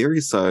final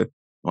series. So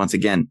once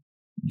again,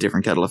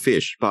 different kettle of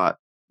fish. But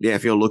yeah,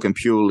 if you're looking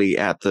purely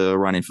at the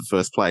run-in for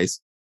first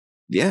place,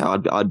 yeah,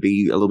 I'd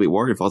be a little bit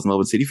worried if I was a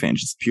Melbourne City fan,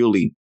 just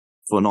purely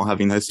for not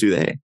having those two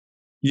there.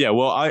 Yeah,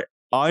 well,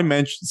 I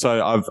mentioned,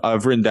 so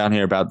I've written down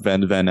here about Van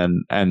der Ven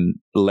and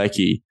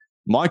Leckie.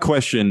 My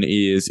question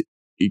is,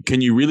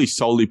 can you really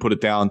solely put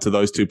it down to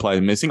those two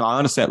players missing? I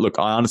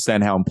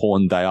understand how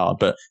important they are,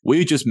 but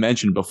we just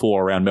mentioned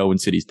before around Melbourne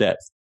City's depth.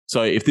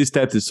 So if this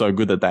depth is so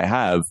good that they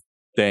have,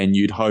 then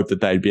you'd hope that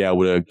they'd be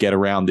able to get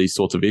around these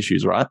sorts of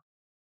issues, right?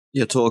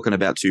 You're talking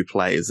about two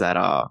players that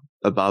are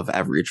above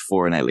average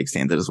for an A-League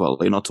standard as well.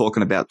 You're not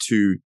talking about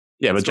two.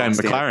 Yeah, but James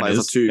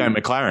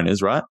McLaren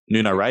is, right?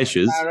 Nuno Reis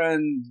is.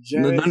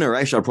 Nuno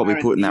Reis I'd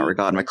probably put in that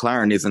regard.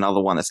 McLaren is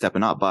another one that's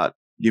stepping up, but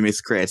you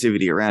miss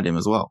creativity around him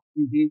as well.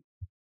 Mm-hmm.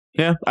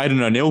 Yeah,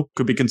 Aidan O'Neill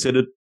could be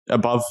considered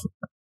above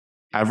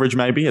average,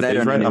 maybe.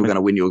 Aidan O'Neill going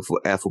to win you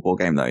a football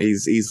game, though.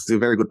 He's a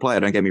very good player,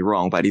 don't get me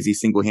wrong, but is he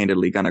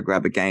single-handedly going to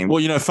grab a game?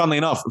 Well, funnily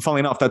enough,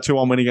 that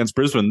 2-1 win against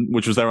Brisbane,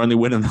 which was their only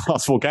win in the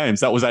last 4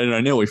 games, that was Aidan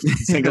O'Neill. He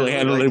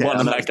single-handedly won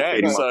in that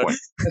game. So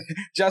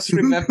just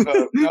remember,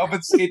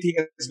 Melbourne City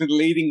has been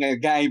leading a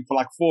game for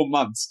like 4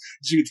 months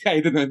due to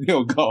Aidan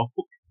O'Neill goal.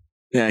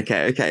 Yeah,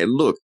 okay.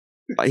 Look,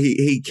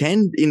 he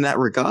can in that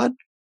regard,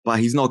 but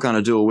he's not going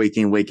to do a week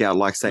in, week out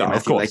like, say,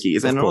 Matthew Leckie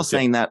is. And I'm not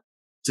saying that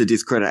to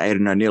discredit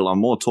Aidan O'Neill. I'm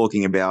more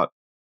talking about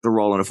the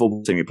role in a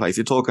football team he plays.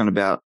 You're talking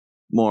about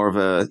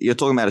a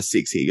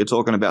 6 here. You're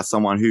talking about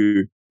someone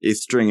who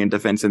is stringing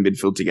defense and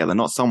midfield together,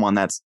 not someone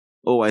that's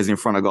always in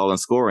front of goal and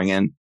scoring.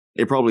 And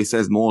it probably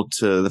says more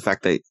to the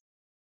fact that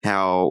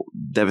how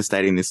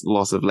devastating this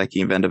loss of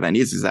Leckie and Van der Ven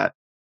is that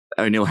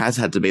O'Neill has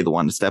had to be the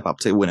one to step up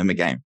to win him a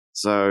game.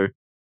 So,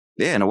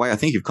 yeah, in a way, I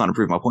think you've kind of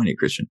proved my point here,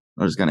 Christian.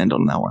 I'm just going to end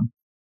on that one.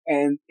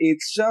 And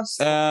it's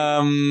just...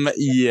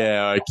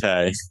 yeah,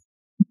 okay.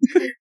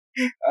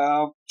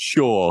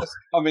 Sure.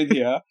 I'm in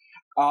here.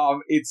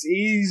 It's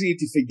easy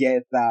to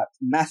forget that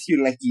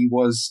Matthew Leckie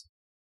was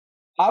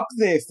up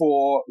there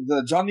for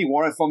the Johnny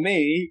Warren. For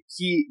me,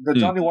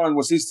 Johnny Warren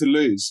was his to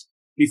lose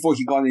before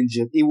he got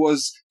injured. It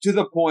was to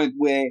the point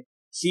where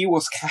he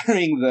was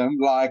carrying them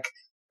like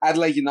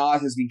Adelaide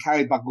United has been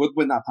carried by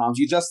Goodwin at times.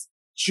 You just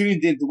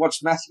tuned in to watch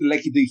Matthew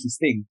Leckie do his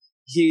thing.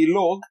 He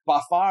looked by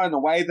far and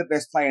away the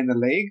best player in the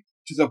league,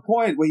 to the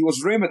point where he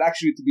was rumoured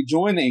actually to be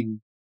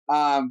joining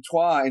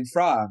Troyes in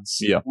France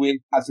with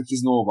Patrick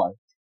Norway.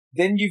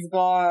 Then you've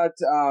got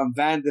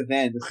Van der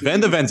Ven.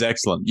 Van der Ven's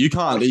excellent. You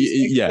can't.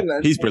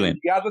 He's brilliant.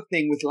 And the other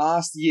thing with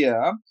last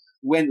year,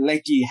 when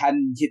Leckie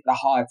hadn't hit the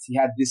heights he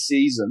had this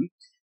season,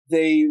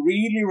 they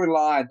really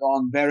relied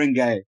on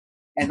Berenguer.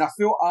 And I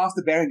feel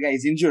after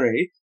Berengay's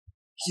injury,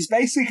 he's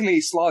basically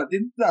slotted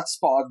into that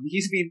spot.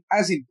 He's been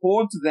as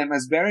important to them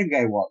as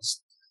Berenguer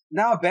was.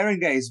 Now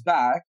Berenguer is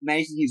back,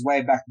 making his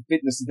way back to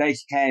fitness the day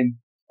he came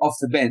off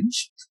the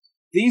bench.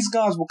 These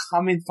guys will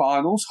come in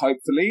finals,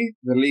 hopefully.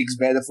 The league's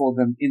better for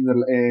them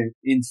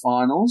in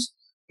finals.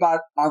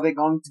 But are they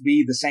going to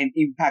be the same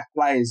impact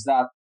players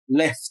that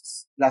left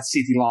that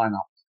City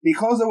lineup?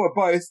 Because they were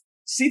both,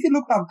 City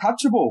looked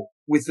untouchable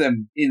with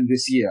them in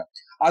this year.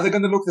 Are they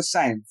going to look the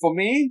same? For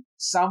me,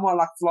 someone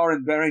like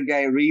Florent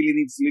Berenguer really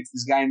needs to lift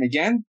this game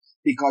again,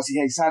 because he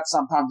has had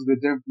some time to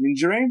return from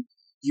injury.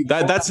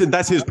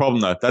 That's his problem,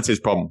 though. That's his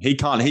problem. He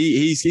can't.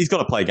 He's got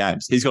to play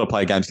games. He's got to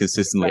play games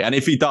consistently, right. And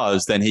if he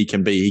does, then he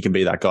can be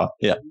that guy.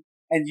 Yeah.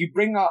 And you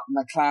bring up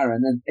McLaren,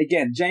 and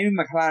again, Jamie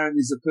McLaren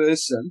is a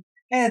person,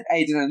 and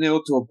Aidan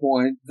O'Neill to a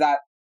point,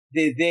 that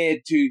they're there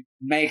to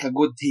make a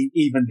good team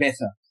even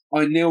better.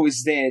 O'Neill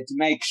is there to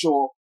make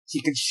sure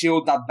he can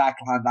shield that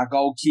backline, that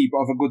goalkeeper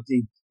of a good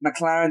team.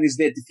 McLaren is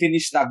there to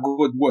finish that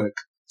good work.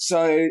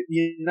 So,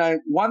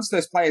 once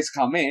those players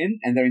come in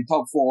and they're in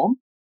top form,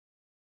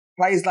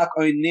 players like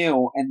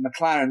O'Neill and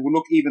McLaren will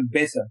look even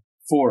better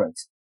for it.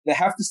 They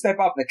have to step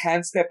up. They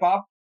can step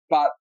up,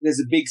 but there's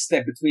a big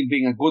step between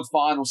being a good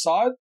final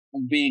side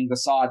on being the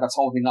side that's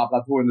holding up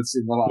that toilets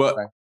in the last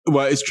day.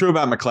 Well, it's true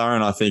about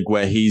McLaren, I think,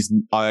 where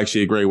I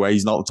actually agree, where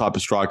he's not the type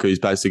of striker who's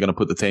basically going to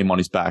put the team on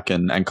his back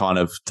and kind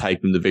of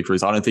take them to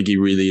victories. I don't think he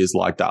really is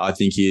like that. I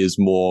think he is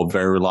more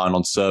very reliant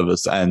on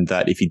service, and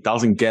that if he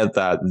doesn't get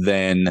that,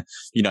 then,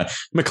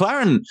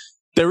 McLaren,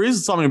 there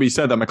is something to be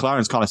said that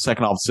McLaren's kind of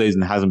second half of the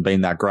season hasn't been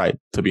that great,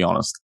 to be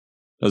honest,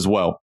 as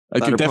well.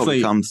 It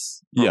definitely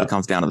comes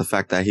down to the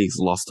fact that he's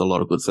lost a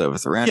lot of good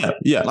service around him.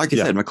 Yeah. Like you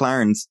said,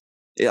 McLaren's,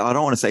 I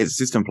don't want to say he's a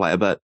system player,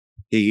 but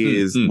he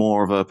is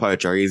more of a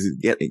poacher. He's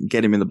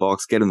get him in the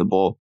box, get him the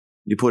ball.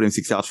 You put him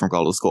 6 yards from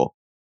goal to score.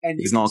 And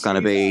he's not going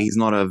to be, he's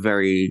not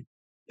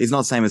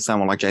the same as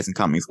someone like Jason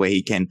Cummings, where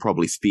he can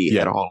probably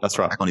spearhead a whole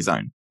back on his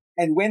own.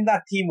 And when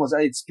that team was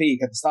at its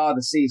peak at the start of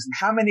the season,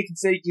 how many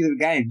consecutive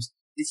games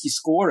did he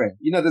score in?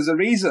 There's a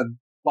reason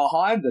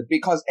behind it,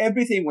 because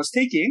everything was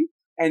ticking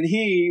and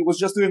he was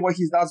just doing what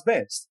he does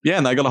best. Yeah,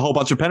 and they got a whole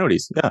bunch of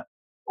penalties. Yeah.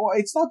 Well,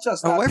 it's not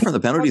just away from the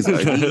penalties,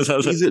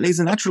 though. He's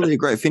naturally a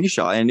great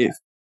finisher. And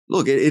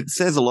it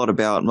says a lot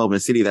about Melbourne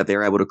City that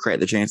they're able to create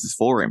the chances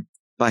for him.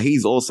 But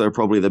he's also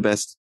probably the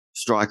best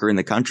striker in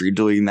the country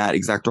doing that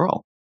exact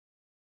role.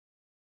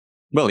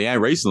 Well, yeah,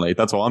 recently.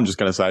 That's all I'm just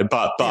going to say.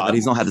 But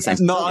he's not had the same.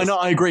 No,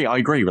 I agree.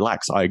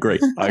 Relax. I agree.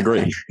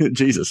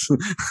 Jesus.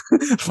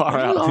 Far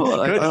out.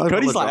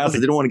 Cody's like, I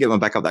didn't want to get my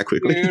back up that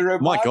quickly.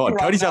 My God,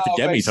 Cody's out to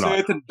get me tonight.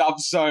 Certain dub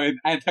zone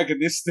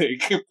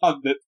antagonistic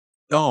pundit.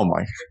 Oh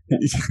my.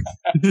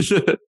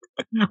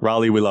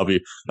 Riley, we love you.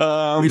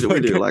 We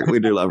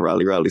do love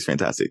Riley. Riley's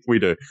fantastic. We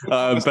do.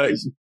 But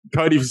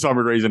Cody, for some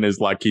reason, is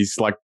like, he's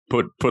like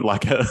put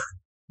like a,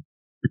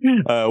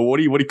 what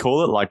do you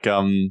call it? Like,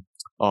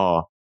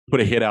 put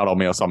a hit out on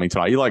me or something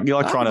tonight. You like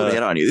trying to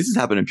hit on you. This is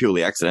happening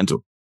purely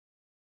accidental.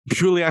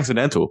 Purely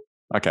accidental.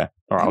 Okay.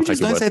 All right. I'll take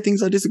it. Don't say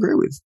things I disagree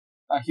with.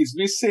 He's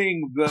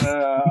missing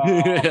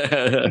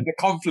the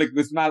conflict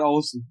with Matt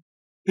Olsen.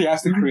 He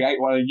has to create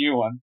a new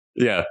one.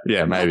 Yeah,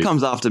 maybe. That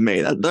comes after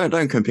me.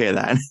 Don't compare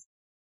that.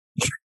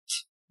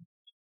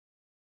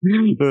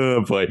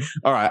 Oh boy.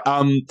 All right.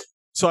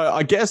 So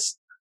I guess,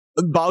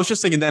 but I was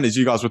just thinking then as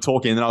you guys were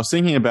talking, and I was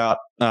thinking about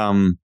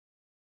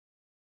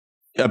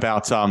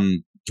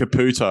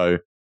Caputo,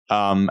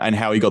 and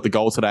how he got the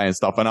goal today and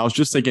stuff. And I was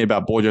just thinking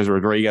about Borges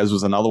Rodriguez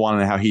was another one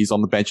and how he's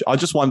on the bench. I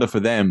just wonder for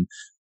them,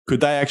 could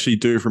they actually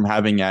do from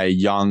having a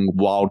young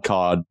wild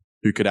card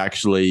who could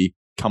actually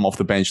come off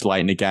the bench late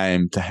in the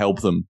game to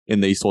help them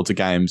in these sorts of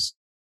games,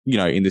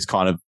 in this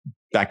kind of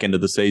back end of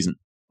the season?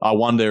 I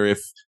wonder if,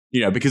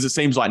 because it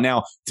seems like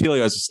now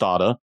Tilio's a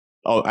starter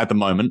at the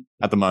moment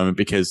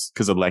because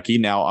of Lecky.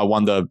 Now I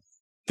wonder,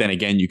 then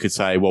again, you could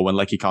say, well, when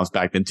Lecky comes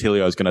back, then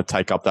Tilio's going to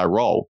take up that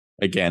role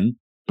again.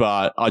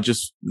 But I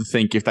just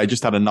think if they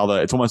just had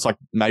another, it's almost like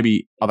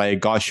maybe are they a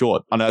guy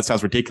short? I know that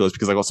sounds ridiculous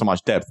because they got so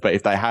much depth, but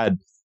if they had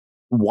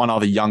one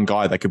other young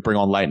guy they could bring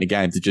on late in the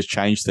game to just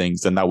change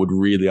things, then that would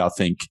really, I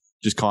think,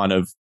 just kind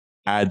of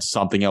add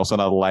something else,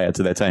 another layer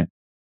to their team.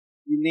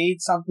 You need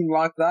something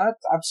like that.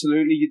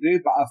 Absolutely you do.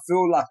 But I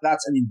feel like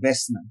that's an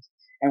investment.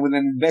 And with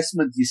an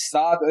investment, you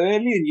start early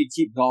and you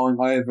keep going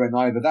over and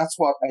over. That's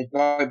what they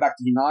go back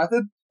to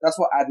United. That's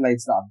what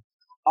Adelaide's done.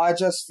 I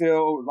just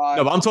feel like...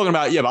 No, but I'm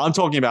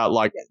talking about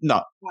like,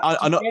 no.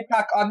 I know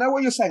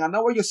what you're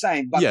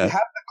saying. But you have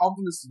the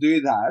confidence to do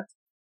that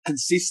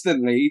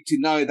consistently, to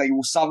know that you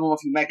will sub them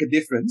off, you make a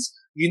difference.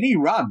 You need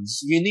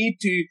runs. You need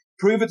to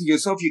prove it to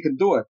yourself you can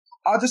do it.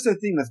 I just don't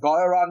think they've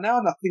got it right now,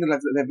 and I think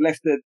they've left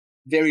it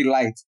very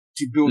late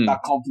to build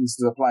that confidence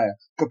to the player.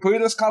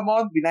 Caputo's come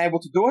on, been able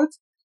to do it.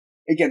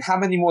 Again, how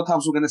many more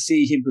times we're going to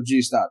see him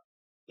produce that?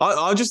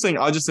 I just think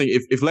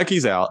if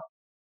Lecky's out,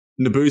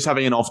 Naboo's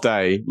having an off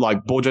day,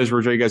 like Borges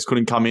Rodriguez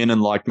couldn't come in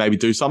and like maybe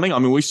do something. I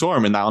mean, we saw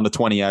him in that under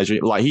 20 age.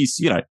 Like he's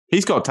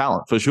got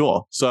talent for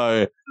sure.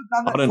 So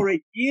I've done that for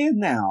a year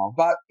now,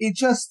 but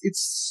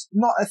it's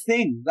not a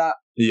thing that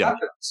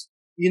happens.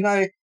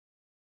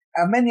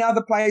 Many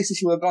other places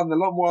he would have gotten a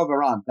lot more of a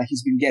run that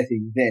he's been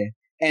getting there.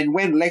 And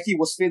when Lecky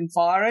was fin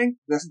firing,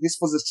 this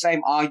was the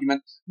same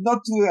argument,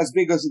 not to as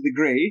big as a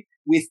degree,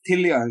 with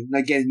Tilio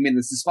getting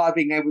minutes, despite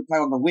being able to play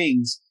on the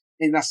wings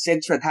in a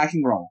centre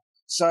attacking role.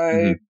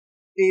 So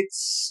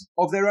it's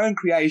of their own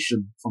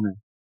creation for me.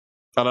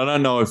 And I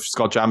don't know if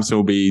Scott Jamieson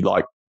will be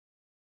like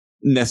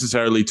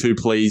necessarily too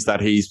pleased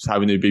that he's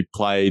having to be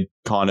played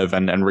kind of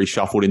and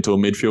reshuffled into a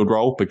midfield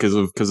role because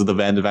of the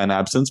Van der Van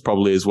absence,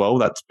 probably as well.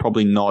 That's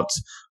probably not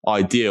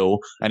ideal.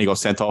 And he got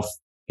sent off.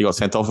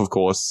 Of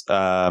course,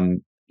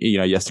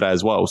 yesterday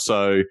as well.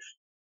 So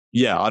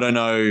yeah, I don't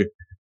know.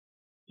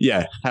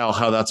 Yeah,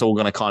 how that's all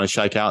going to kind of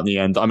shake out in the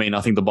end. I mean,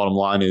 I think the bottom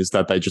line is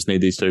that they just need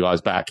these two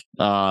guys back.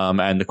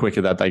 And the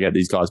quicker that they get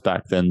these guys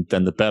back, then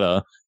the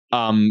better.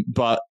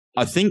 But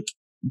I think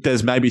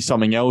there's maybe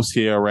something else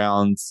here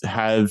around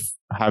have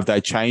they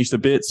changed a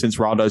bit since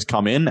Ronaldo's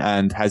come in,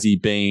 and has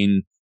it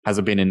been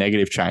a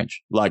negative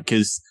change? Like,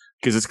 because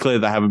it's clear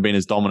they haven't been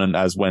as dominant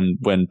as when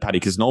Paddy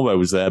Casnovo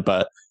was there,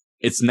 but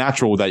it's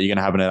natural that you're going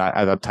to have an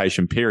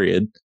adaptation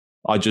period.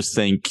 I just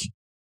think,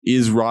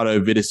 is Rado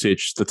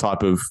Vidicic the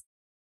type of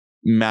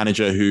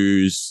manager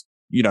who's,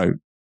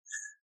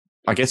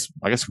 I guess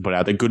we put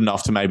out, they're good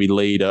enough to maybe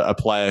lead a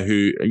player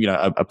who,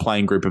 a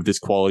playing group of this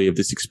quality, of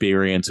this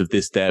experience, of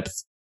this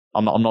depth.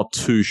 I'm not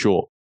too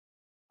sure.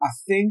 I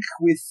think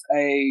with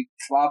a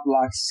club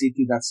like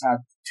City that's had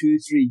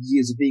 2-3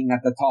 years of being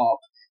at the top,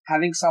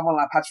 having someone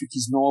like Patrick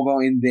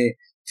Isnorbo in there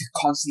to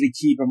constantly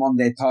keep them on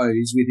their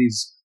toes with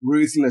his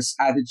ruthless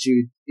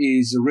attitude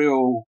is a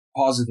real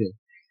positive.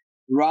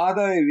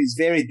 Rado is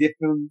very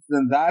different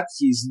than that.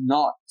 He's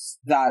not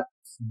that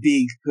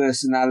big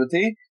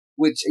personality,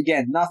 which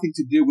again, nothing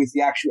to do with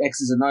the actual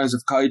X's and O's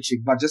of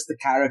coaching, but just the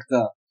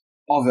character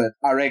of it.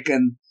 I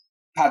reckon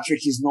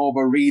Patrick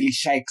Isnorbo really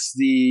shakes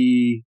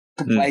the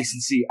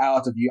complacency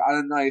out of you. I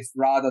don't know if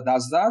Rada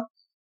does that.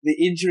 The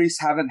injuries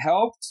haven't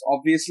helped,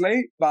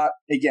 obviously, but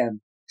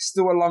again,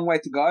 still a long way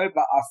to go,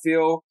 but I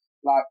feel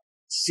like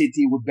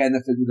City would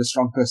benefit with a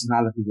strong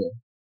personality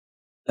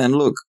there. And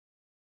look,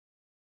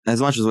 as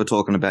much as we're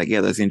talking about,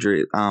 those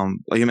injuries,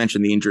 like you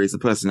mentioned, the injuries, the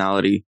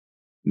personality,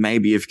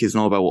 maybe if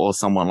Kisnorbo or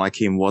someone like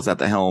him was at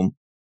the helm,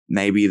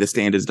 maybe the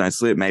standards don't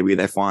slip, maybe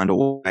they find a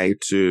way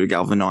to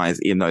galvanize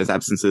in those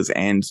absences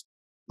and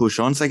push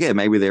on. So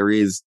maybe there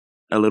is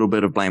a little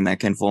bit of blame that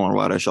can fall on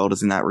Rado's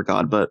shoulders in that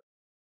regard. But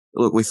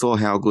look, we saw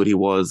how good he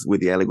was with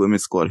the A-League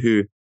women's squad,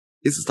 who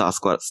is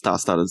a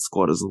star-studded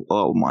squad as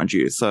well, mind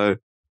you. So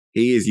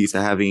he is used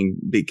to having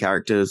big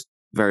characters,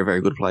 very,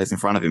 very good players in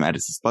front of him at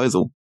his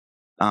disposal.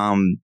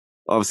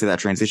 Obviously that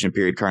transition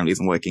period currently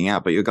isn't working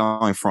out, but you're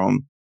going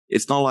from,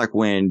 it's not like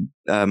when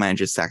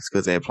manager sacks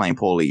because they're playing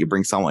poorly, you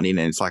bring someone in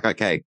and it's like,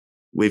 okay,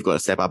 we've got to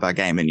step up our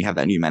game, and you have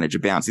that new manager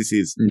bounce. This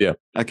is,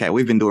 okay,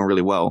 we've been doing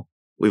really well.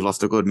 We've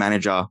lost a good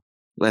manager.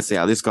 Let's see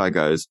how this guy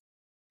goes.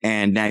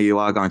 And now you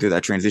are going through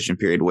that transition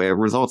period where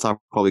results are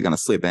probably going to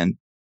slip. And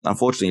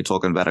unfortunately, you're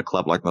talking about a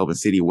club like Melbourne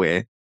City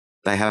where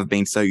they have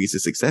been so used to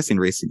success in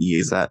recent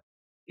years that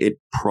it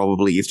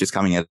probably is just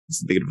coming as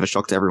a bit of a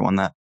shock to everyone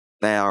that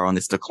they are on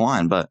this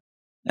decline.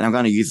 And I'm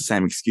going to use the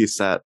same excuse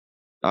that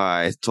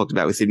I talked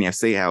about with Sydney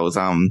FC, how it was,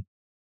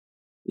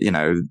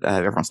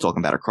 everyone's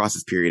talking about a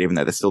crisis period, even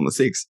though they're still in the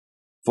sixth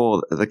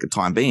for the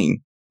time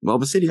being.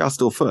 Melbourne City are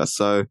still first.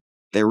 So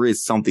there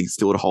is something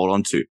still to hold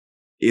on to.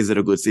 Is it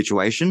a good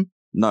situation?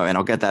 No, and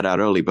I'll get that out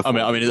early. Before it's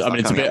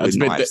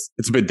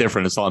a bit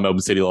different. It's not like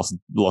Melbourne City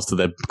lost to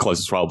their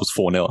closest rival, was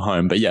 4-0 at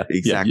home. But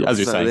exactly. As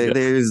you're saying,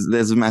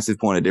 there's a massive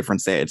point of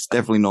difference there. It's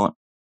definitely not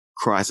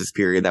crisis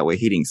period that we're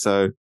hitting.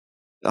 So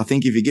I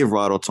think if you give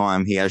Rydell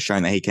time, he has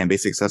shown that he can be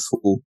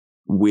successful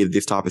with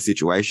this type of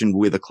situation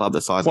with a club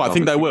the size. Well, I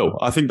think they will.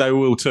 I think they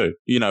will too.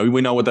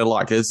 We know what they're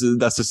like. That's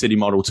the City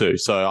model too.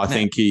 So I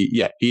think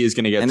he is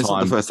going to get and time. It's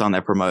not the first time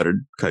they promoted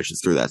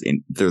coaches through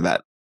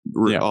that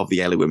route of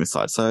the A-League women's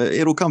side. So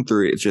it'll come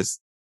through. It's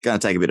just going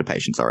to take a bit of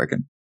patience, I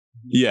reckon.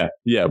 Yeah.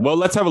 Well,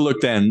 let's have a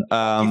look then. They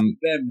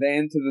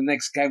enter the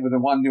next game with a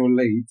 1-0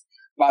 lead.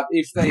 But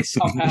if they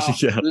somehow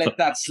let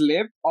that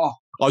slip, I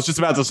was just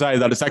about to say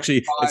that it's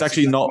actually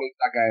not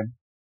that game.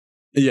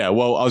 Yeah,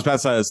 well, I was about to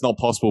say it's not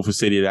possible for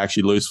City to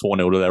actually lose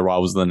 4-0 to their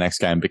rivals in the next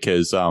game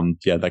because,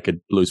 they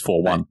could lose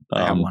 4-1.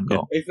 They have one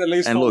goal. If they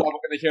lose 4-1, we're going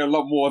to hear a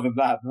lot more than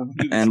that.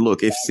 And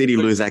look, if City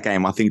lose that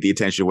game, I think the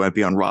attention won't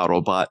be on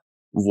Rydell, but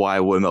why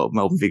were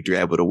Melbourne Victory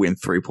able to win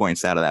 3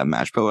 points out of that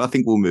match? But I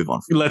think we'll move on.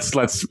 Let's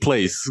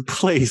please,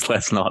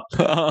 let's not.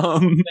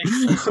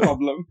 Next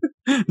problem.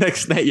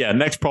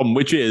 Next problem,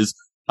 which is,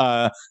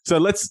 and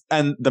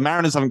the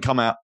Mariners haven't come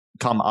up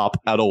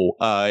at all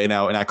in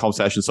our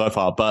conversation so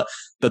far, but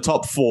the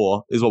top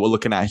 4 is what we're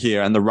looking at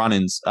here, and the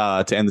run-ins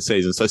to end the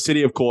season. So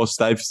City, of course,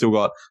 they've still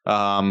got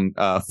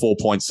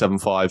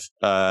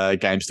 4.75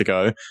 games to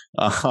go.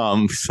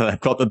 So they've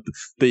got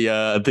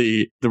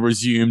the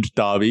resumed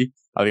derby,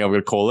 I think I'm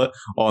going to call it,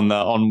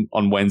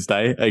 on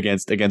Wednesday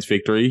against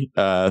Victory,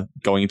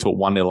 going into it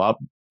 1-0 up.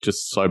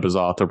 Just so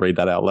bizarre to read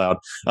that out loud.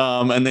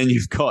 And then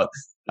you've got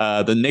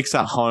the Knicks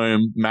at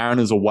home,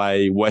 Mariners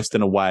away,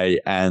 Western away,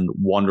 and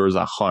Wanderers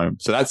at home.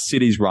 So that's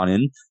City's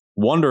run-in.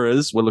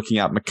 Wanderers, we're looking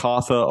at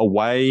MacArthur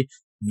away,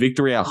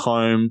 Victory at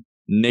home,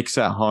 Knicks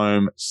at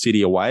home,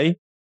 City away.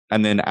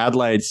 And then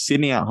Adelaide,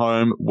 Sydney at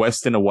home,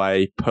 Western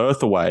away,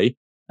 Perth away,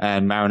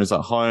 and Mariners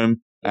at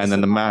home. And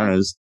then the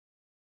Mariners...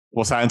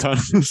 What's that,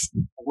 Antonis?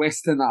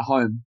 Western at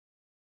home.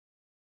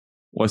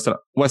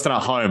 Western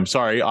at home.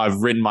 Sorry,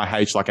 I've written my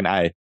H like an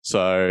A.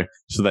 So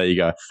there you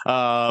go.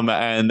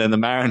 And then the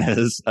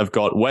Mariners have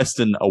got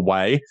Western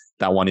away.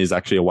 That one is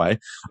actually away.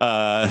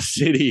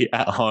 City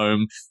at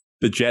home,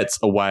 the Jets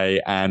away,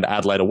 and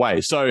Adelaide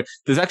away. So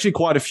there's actually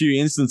quite a few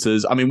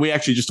instances. I mean, we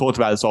actually just talked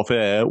about this off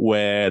air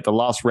where the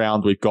last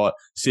round we've got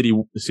City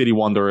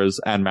Wanderers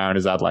and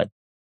Mariners Adelaide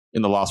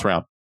in the last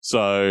round.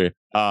 So,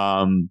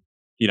 wow.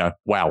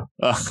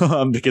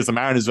 Because the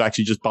Mariners have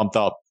actually just bumped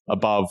up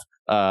above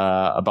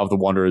the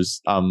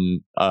Wanderers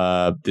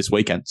this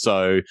weekend.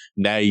 So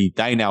they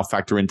now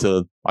factor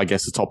into, I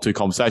guess, the top 2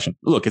 conversation.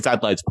 Look, it's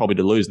Adelaide's probably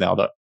to lose now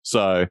though.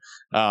 So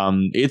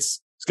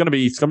it's gonna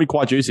be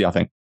quite juicy, I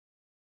think.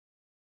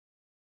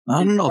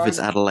 I don't know if it's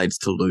Adelaide's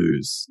to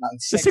lose.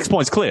 The 6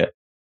 points clear.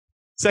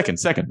 Second.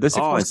 They're six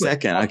points clear.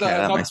 Second. Okay,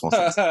 that makes more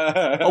sense.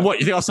 Oh, what?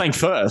 You think I was saying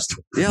first?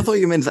 Yeah, I thought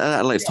you meant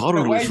Adelaide's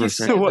title race for a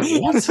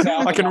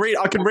second. I can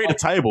read a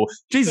table.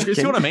 Jesus, you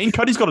see what I mean?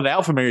 Cody's got it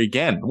out for me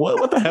again.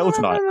 What the hell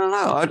tonight?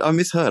 No. I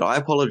misheard. I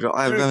apologize.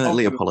 I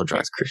vehemently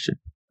apologize, Christian.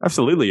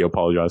 Absolutely, you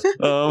apologize.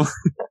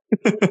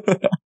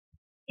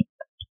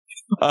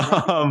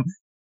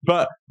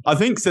 But I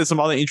think there's some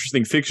other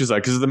interesting fixtures though,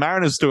 because the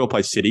Mariners still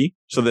play City,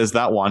 so there's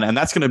that one, and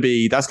that's going to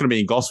be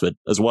in Gosford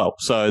as well.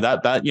 So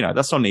that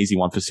that's not an easy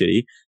one for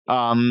City.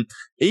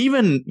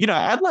 Even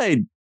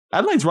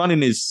Adelaide's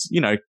running is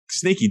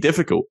sneaky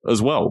difficult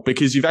as well,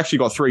 because you've actually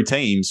got three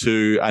teams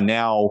who are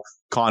now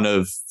kind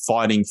of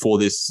fighting for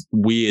this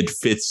weird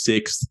 5th,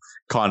 6th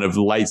kind of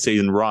late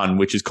season run,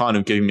 which is kind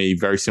of giving me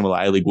very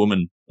similar A-League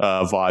women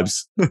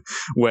vibes,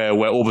 where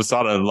all of a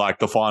sudden like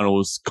the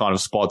finals kind of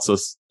spots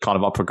us kind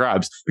of up for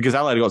grabs, because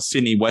Adelaide got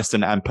Sydney,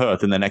 Western and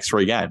Perth in their next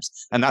 3 games,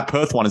 and that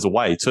Perth one is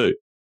away too.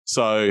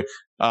 So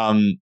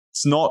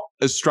it's not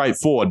as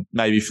straightforward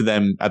maybe for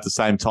them at the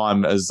same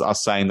time as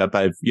us saying that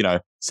they've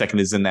second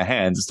is in their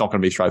hands. It's not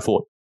going to be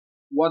straightforward.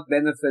 What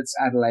benefits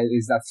Adelaide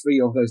is that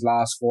 3 of those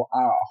last 4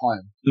 are at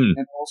home.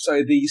 And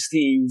also these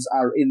teams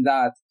are in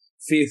that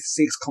 5th,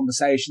 6th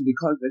conversation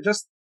because they're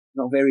just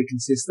not very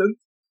consistent.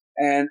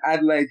 And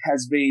Adelaide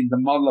has been the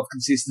model of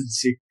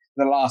consistency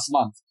the last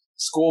month.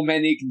 Score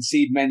many,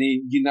 concede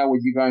many, you know what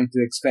you're going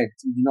to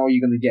expect. You know what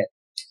you're going to get.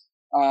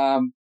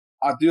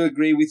 I do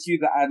agree with you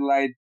that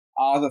Adelaide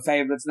are the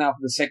favourites now for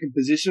the second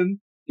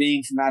position.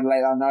 Being from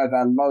Adelaide, I know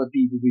that a lot of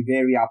people will be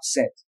very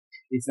upset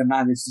if they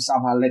manage to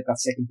somehow let that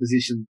second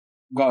position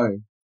go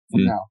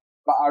from now.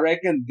 But I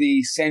reckon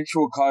the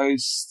Central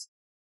Coast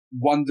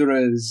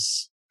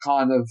Wanderers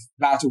kind of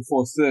battle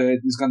for third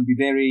is going to be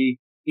very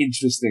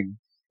interesting,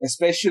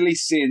 especially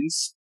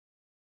since,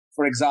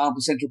 for example,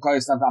 Central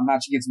Coast have that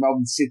match against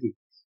Melbourne City,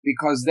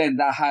 because then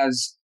that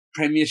has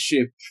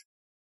premiership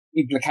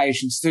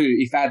implications too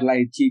if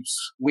Adelaide keeps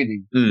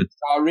winning. So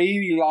I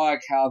really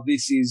like how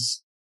this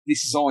is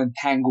all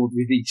entangled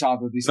with each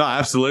other. No,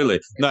 absolutely.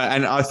 No,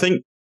 and I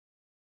think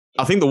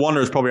the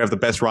Wanderers probably have the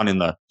best run in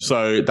there.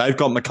 So they've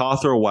got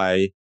MacArthur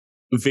away,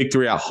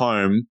 Victory at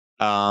home.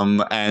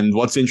 And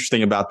what's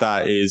interesting about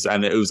that is,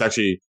 and it was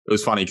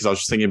funny because I was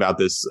just thinking about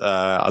this,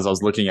 as I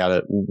was looking at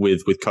it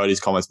with Cody's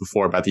comments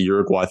before about the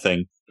Uruguay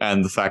thing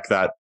and the fact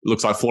that it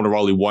looks like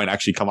Fornaroli won't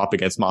actually come up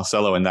against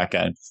Marcelo in that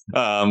game.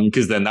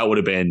 Cause then that would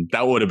have been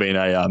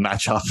a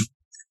matchup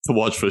to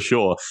watch for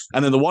sure.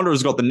 And then the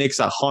Wanderers got the Knicks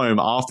at home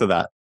after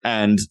that.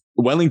 And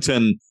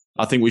Wellington,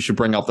 I think we should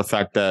bring up the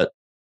fact that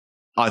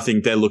I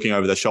think they're looking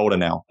over their shoulder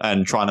now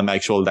and trying to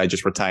make sure that they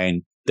just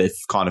retain their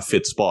kind of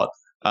fit spot.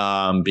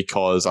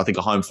 Because I think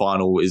a home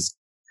final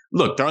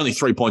they're only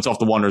 3 points off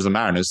the Wanderers and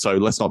Mariners, so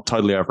let's not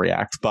totally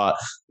overreact. But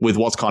with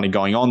what's kind of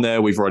going on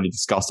there, we've already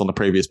discussed on the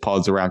previous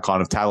pods around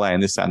kind of Tale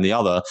and this and the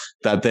other,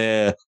 that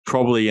they're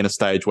probably in a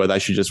stage where they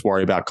should just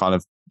worry about kind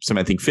of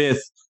cementing 5th,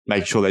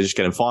 making sure they just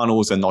get in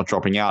finals and not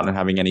dropping out and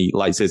having any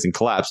late season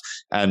collapse.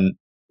 And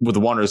with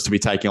the Wanderers to be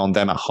taking on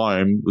them at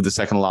home with the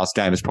second to last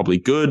game is probably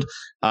good.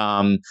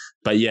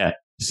 But yeah,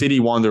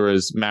 City,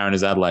 Wanderers,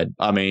 Mariners, Adelaide.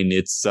 I mean,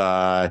 it's,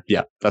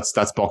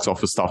 that's box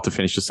office stuff to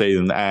finish the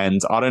season. And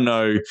I don't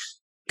know,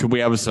 could we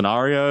have a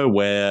scenario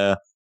where,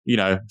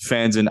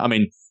 fans in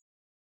Adelaide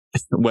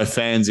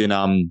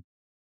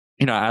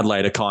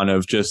are kind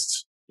of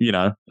just,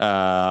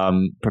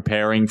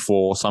 preparing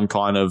for some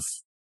kind of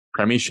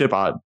premiership?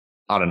 I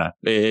don't know.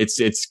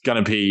 It's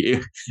going to be,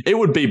 it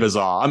would be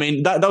bizarre. I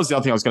mean, that was the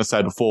other thing I was going to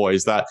say before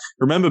is that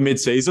remember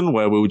mid-season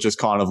where we were just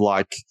kind of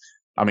like,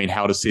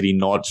 how does City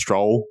not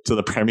stroll to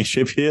the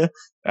premiership here?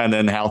 And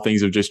then how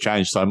things have just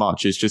changed so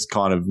much. It's just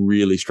kind of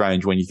really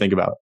strange when you think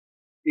about it.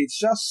 It's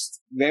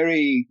just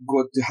very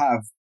good to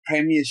have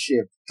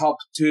premiership, top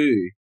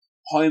 2,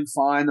 home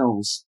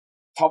finals,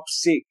 top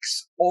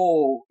 6,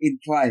 all in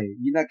play.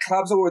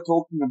 Clubs that we're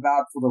talking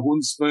about for the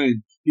Hun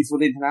Spoon before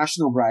the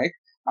international break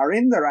are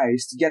in the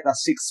race to get that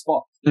 6th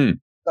spot.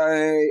 So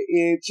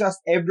it's just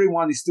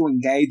everyone is still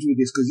engaged with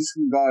this because this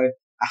can go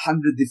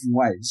 100 different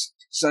ways.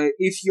 So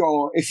if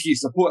you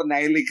support an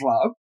A-League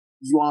club,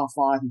 you are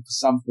fighting for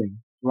something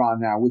right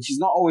now, which is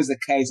not always the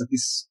case at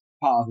this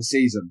part of the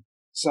season.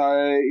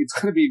 So it's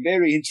going to be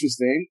very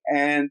interesting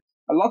and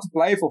a lot to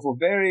play for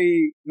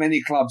very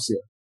many clubs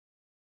here.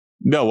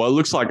 No, well, it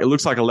looks like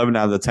 11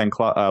 out of the 10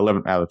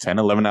 11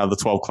 out of the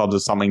 12 clubs are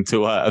something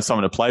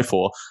to play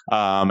for.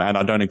 And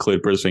I don't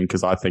include Brisbane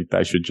because I think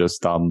they should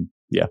just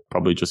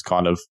probably just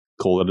kind of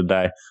call it a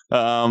day.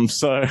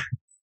 So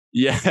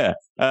yeah.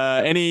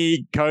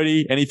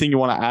 Cody, anything you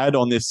want to add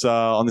on this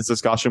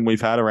discussion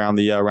we've had around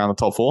the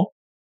top 4?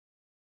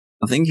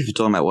 I think if you're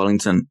talking about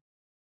Wellington,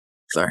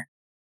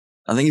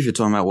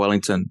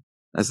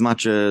 as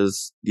much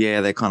as,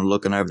 they're kind of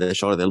looking over their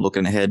shoulder, they're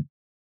looking ahead.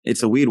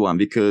 It's a weird one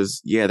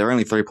because, they're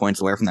only 3 points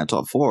away from that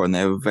top 4 and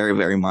they're very,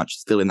 very much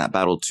still in that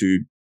battle to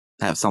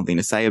have something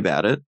to say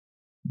about it.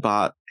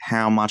 But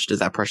how much does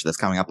that pressure that's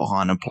coming up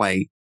behind them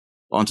play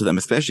onto them,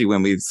 especially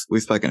when we've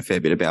spoken a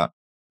fair bit about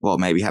what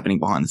may be happening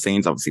behind the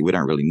scenes? Obviously, we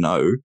don't really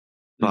know,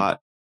 but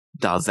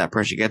does that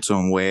pressure get to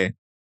them where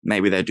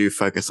maybe they do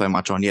focus so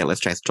much on, let's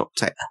chase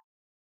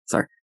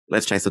the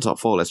let's chase the top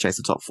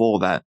four,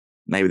 that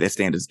maybe their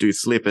standards do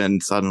slip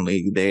and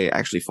suddenly they're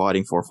actually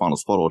fighting for a final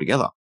spot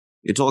altogether.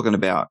 You're talking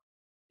about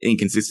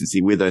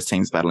inconsistency with those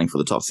teams battling for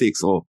the top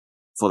 6 or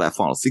for that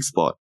final 6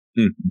 spot.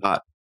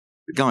 But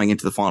going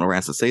into the final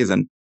rounds of the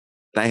season,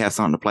 they have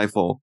something to play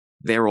for.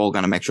 They're all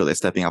going to make sure they're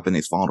stepping up in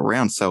these final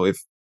rounds. So if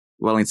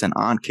Wellington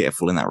aren't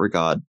careful in that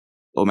regard,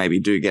 or maybe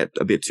do get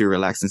a bit too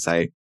relaxed and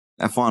say,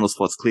 our final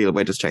spot's clear,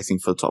 we're just chasing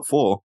for the top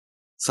 4,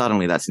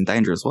 suddenly that's in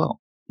danger as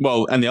well.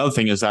 Well, and the other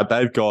thing is that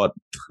they've got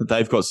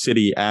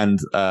City and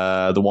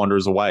the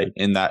Wanderers away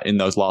in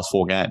those last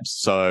 4 games.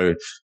 So,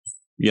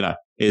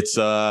 it's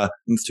I'd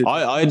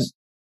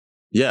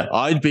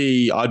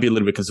be a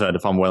little bit concerned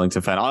if I'm a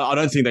Wellington fan. I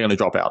don't think they're going to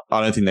drop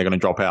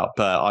out.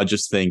 But I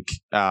just think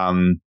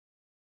that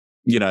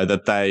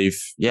they've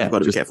got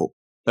to be careful.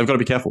 They've got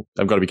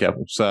to be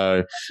careful.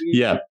 So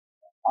yeah.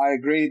 I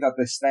agree that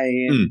they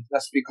stay in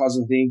just because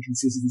of the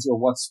inconsistency of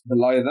what's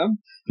below them.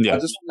 Yeah. I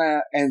just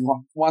want to add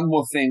one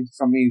more thing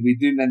from me. We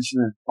do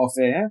mention it off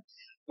air,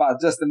 but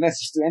just a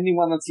message to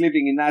anyone that's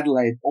living in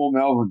Adelaide or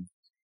Melbourne.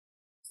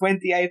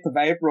 28th of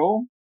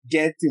April,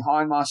 get to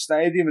Hindmarsh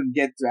Stadium and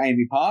get to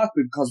Amy Park,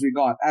 because we've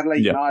got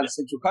Adelaide United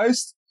Central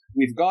Coast.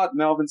 We've got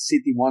Melbourne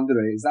City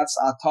Wanderers. That's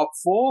our top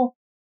 4,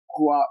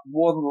 who are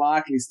more than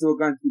likely still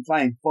going to be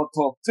playing for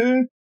top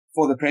 2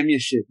 for the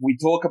Premiership. We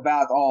talk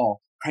about,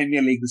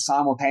 Premier League, the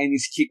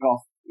simultaneous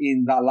kickoff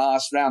in the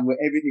last round where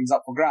everything's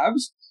up for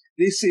grabs.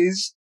 This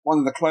is one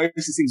of the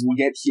closest things we'll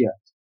get here.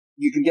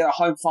 You can get a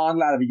home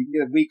final out of it. You can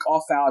get a week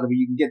off out of it.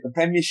 You can get the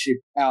Premiership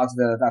out of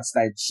it at that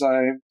stage.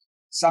 So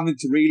something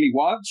to really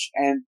watch.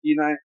 And,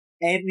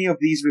 any of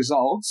these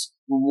results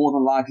will more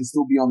than likely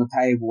still be on the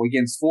table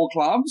against 4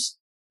 clubs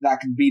that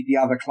can beat the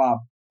other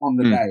club on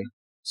the day.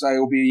 So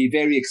it'll be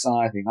very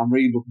exciting. I'm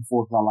really looking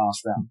forward to the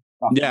last round.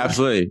 Yeah,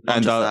 absolutely.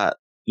 And that.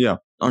 Yeah.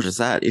 Not just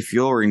that. If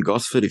you're in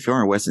Gosford, if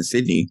you're in Western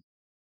Sydney,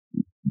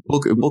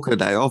 book a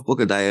day off, book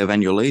a day of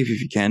annual leave if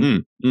you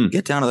can.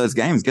 Get down to those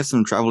games, get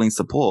some travelling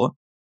support.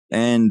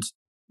 And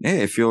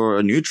if you're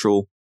a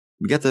neutral,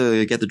 get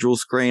the dual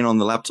screen on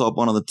the laptop,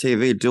 one on the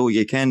TV, do what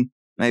you can.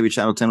 Maybe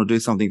Channel 10 will do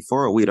something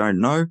for it. We don't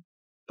know.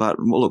 But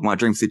look, my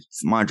dream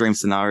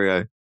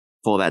scenario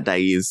for that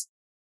day is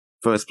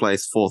 1st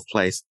place, 4th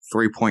place,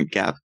 3-point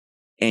gap.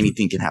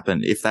 Anything can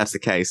happen. If that's the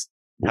case,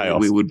 chaos.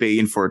 We would be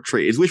in for a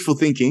treat. It's wishful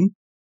thinking,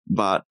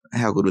 but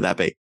how good would that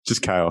be?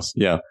 Just chaos,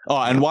 yeah.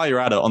 Oh, and while you're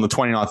at it, on the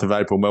 29th of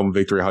April, Melbourne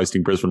Victory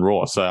hosting Brisbane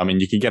Roar. So, I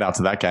mean, you can get out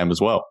to that game as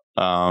well.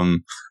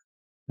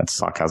 That's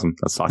sarcasm,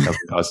 guys.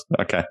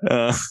 Okay.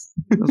 I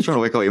was trying to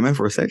work out what you meant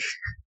for a sec.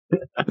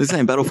 This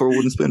ain't battle for a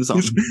wooden spoon or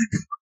something.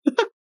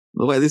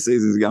 The way this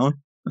season's going.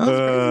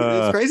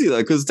 It's crazy,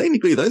 though, because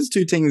technically those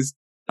 2 teams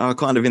are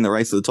kind of in the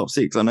race for the top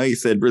 6. I know you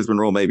said Brisbane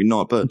Roar, maybe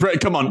not, but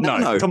come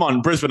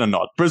on, Brisbane are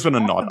not.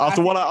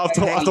 After what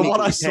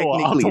I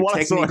saw,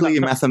 technically,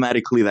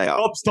 mathematically, they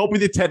are. Stop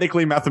with your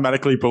technically,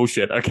 mathematically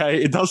bullshit.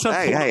 Okay, it doesn't.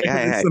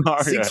 Hey.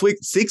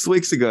 6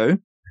 weeks ago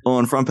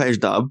on Front Page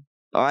Dub,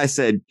 I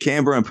said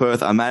Canberra and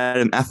Perth are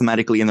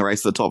mathematically in the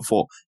race for the top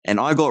 4, and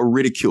I got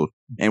ridiculed.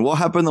 And what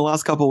happened the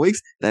last couple of weeks?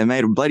 They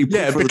made a bloody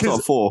push for the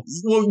top 4.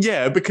 Well,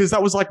 yeah, because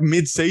that was like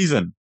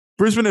mid-season.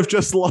 Brisbane have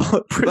just lost.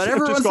 But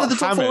everyone said the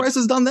top 4 race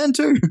is done then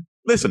too.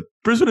 Listen,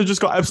 Brisbane have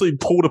just got absolutely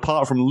pulled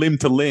apart from limb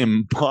to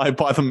limb by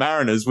the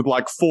Mariners with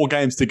like 4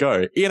 games to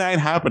go. It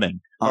ain't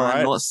happening.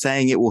 I'm not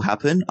saying it will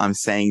happen. I'm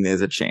saying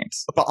there's a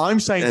chance. But I'm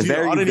saying to you,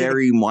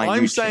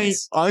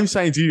 I'm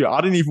saying to you,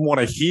 I didn't even want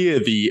to hear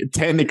the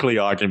technically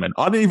argument.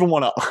 I didn't even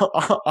want to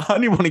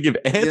give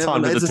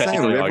airtime to the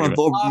technically argument. Everyone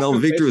thought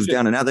Melbourne Victory was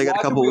down, and now they got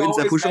a couple of wins.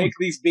 They push on. Make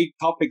these big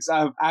topics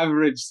out of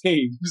average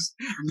teams.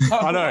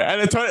 I know,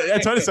 and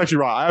Antonis is actually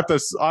right. I have to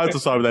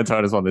side with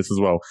Antonis on this as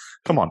well.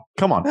 Come on.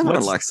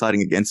 Everyone likes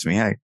siding against me,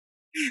 hey.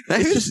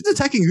 Who's just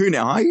attacking who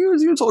now? Huh?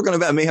 You're talking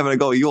about me having a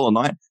go at you all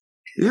night.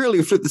 You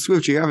really flipped the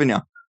switch, you haven't you?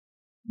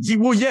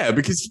 Well, yeah,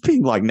 because you've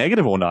been like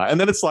negative all night, and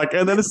then it's like,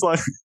 I'm trying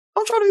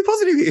to be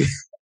positive here.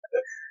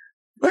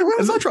 When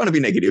was I trying to be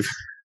negative?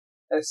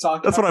 That's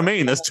what I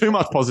mean. There's too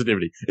much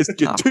positivity. It's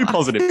too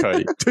positive,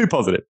 Cody. Too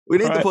positive. We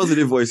need the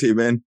positive voice here,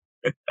 man.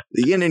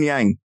 The yin and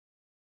yang.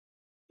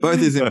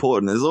 Both is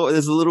important.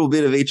 There's a little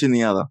bit of each in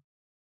the other.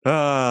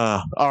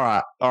 All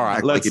right.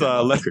 Let's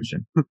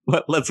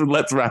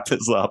wrap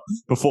this up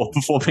before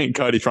me and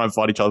Cody try and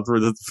fight each other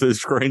through the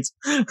screens.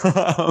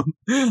 All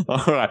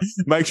right.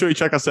 Make sure you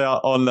check us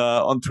out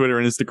on Twitter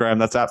and Instagram.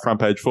 That's at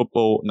Front Page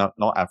Football. No,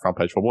 not at Front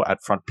Page Football.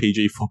 At Front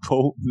PG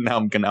Football. Now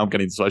I'm getting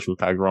the social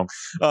tags wrong.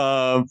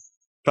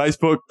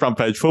 Facebook, Front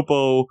Page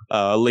Football,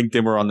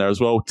 LinkedIn, we're on there as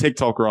well.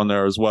 TikTok, we're on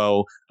there as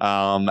well.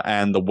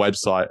 And the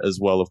website as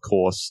well, of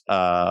course,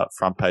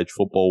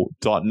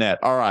 frontpagefootball.net.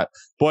 All right,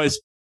 boys.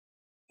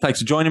 Thanks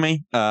for joining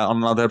me on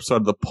another episode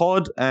of the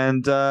pod.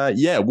 And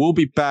we'll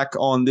be back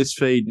on this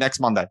feed next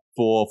Monday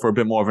for a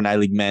bit more of an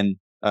A-League Men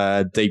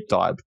deep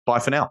dive. Bye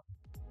for now.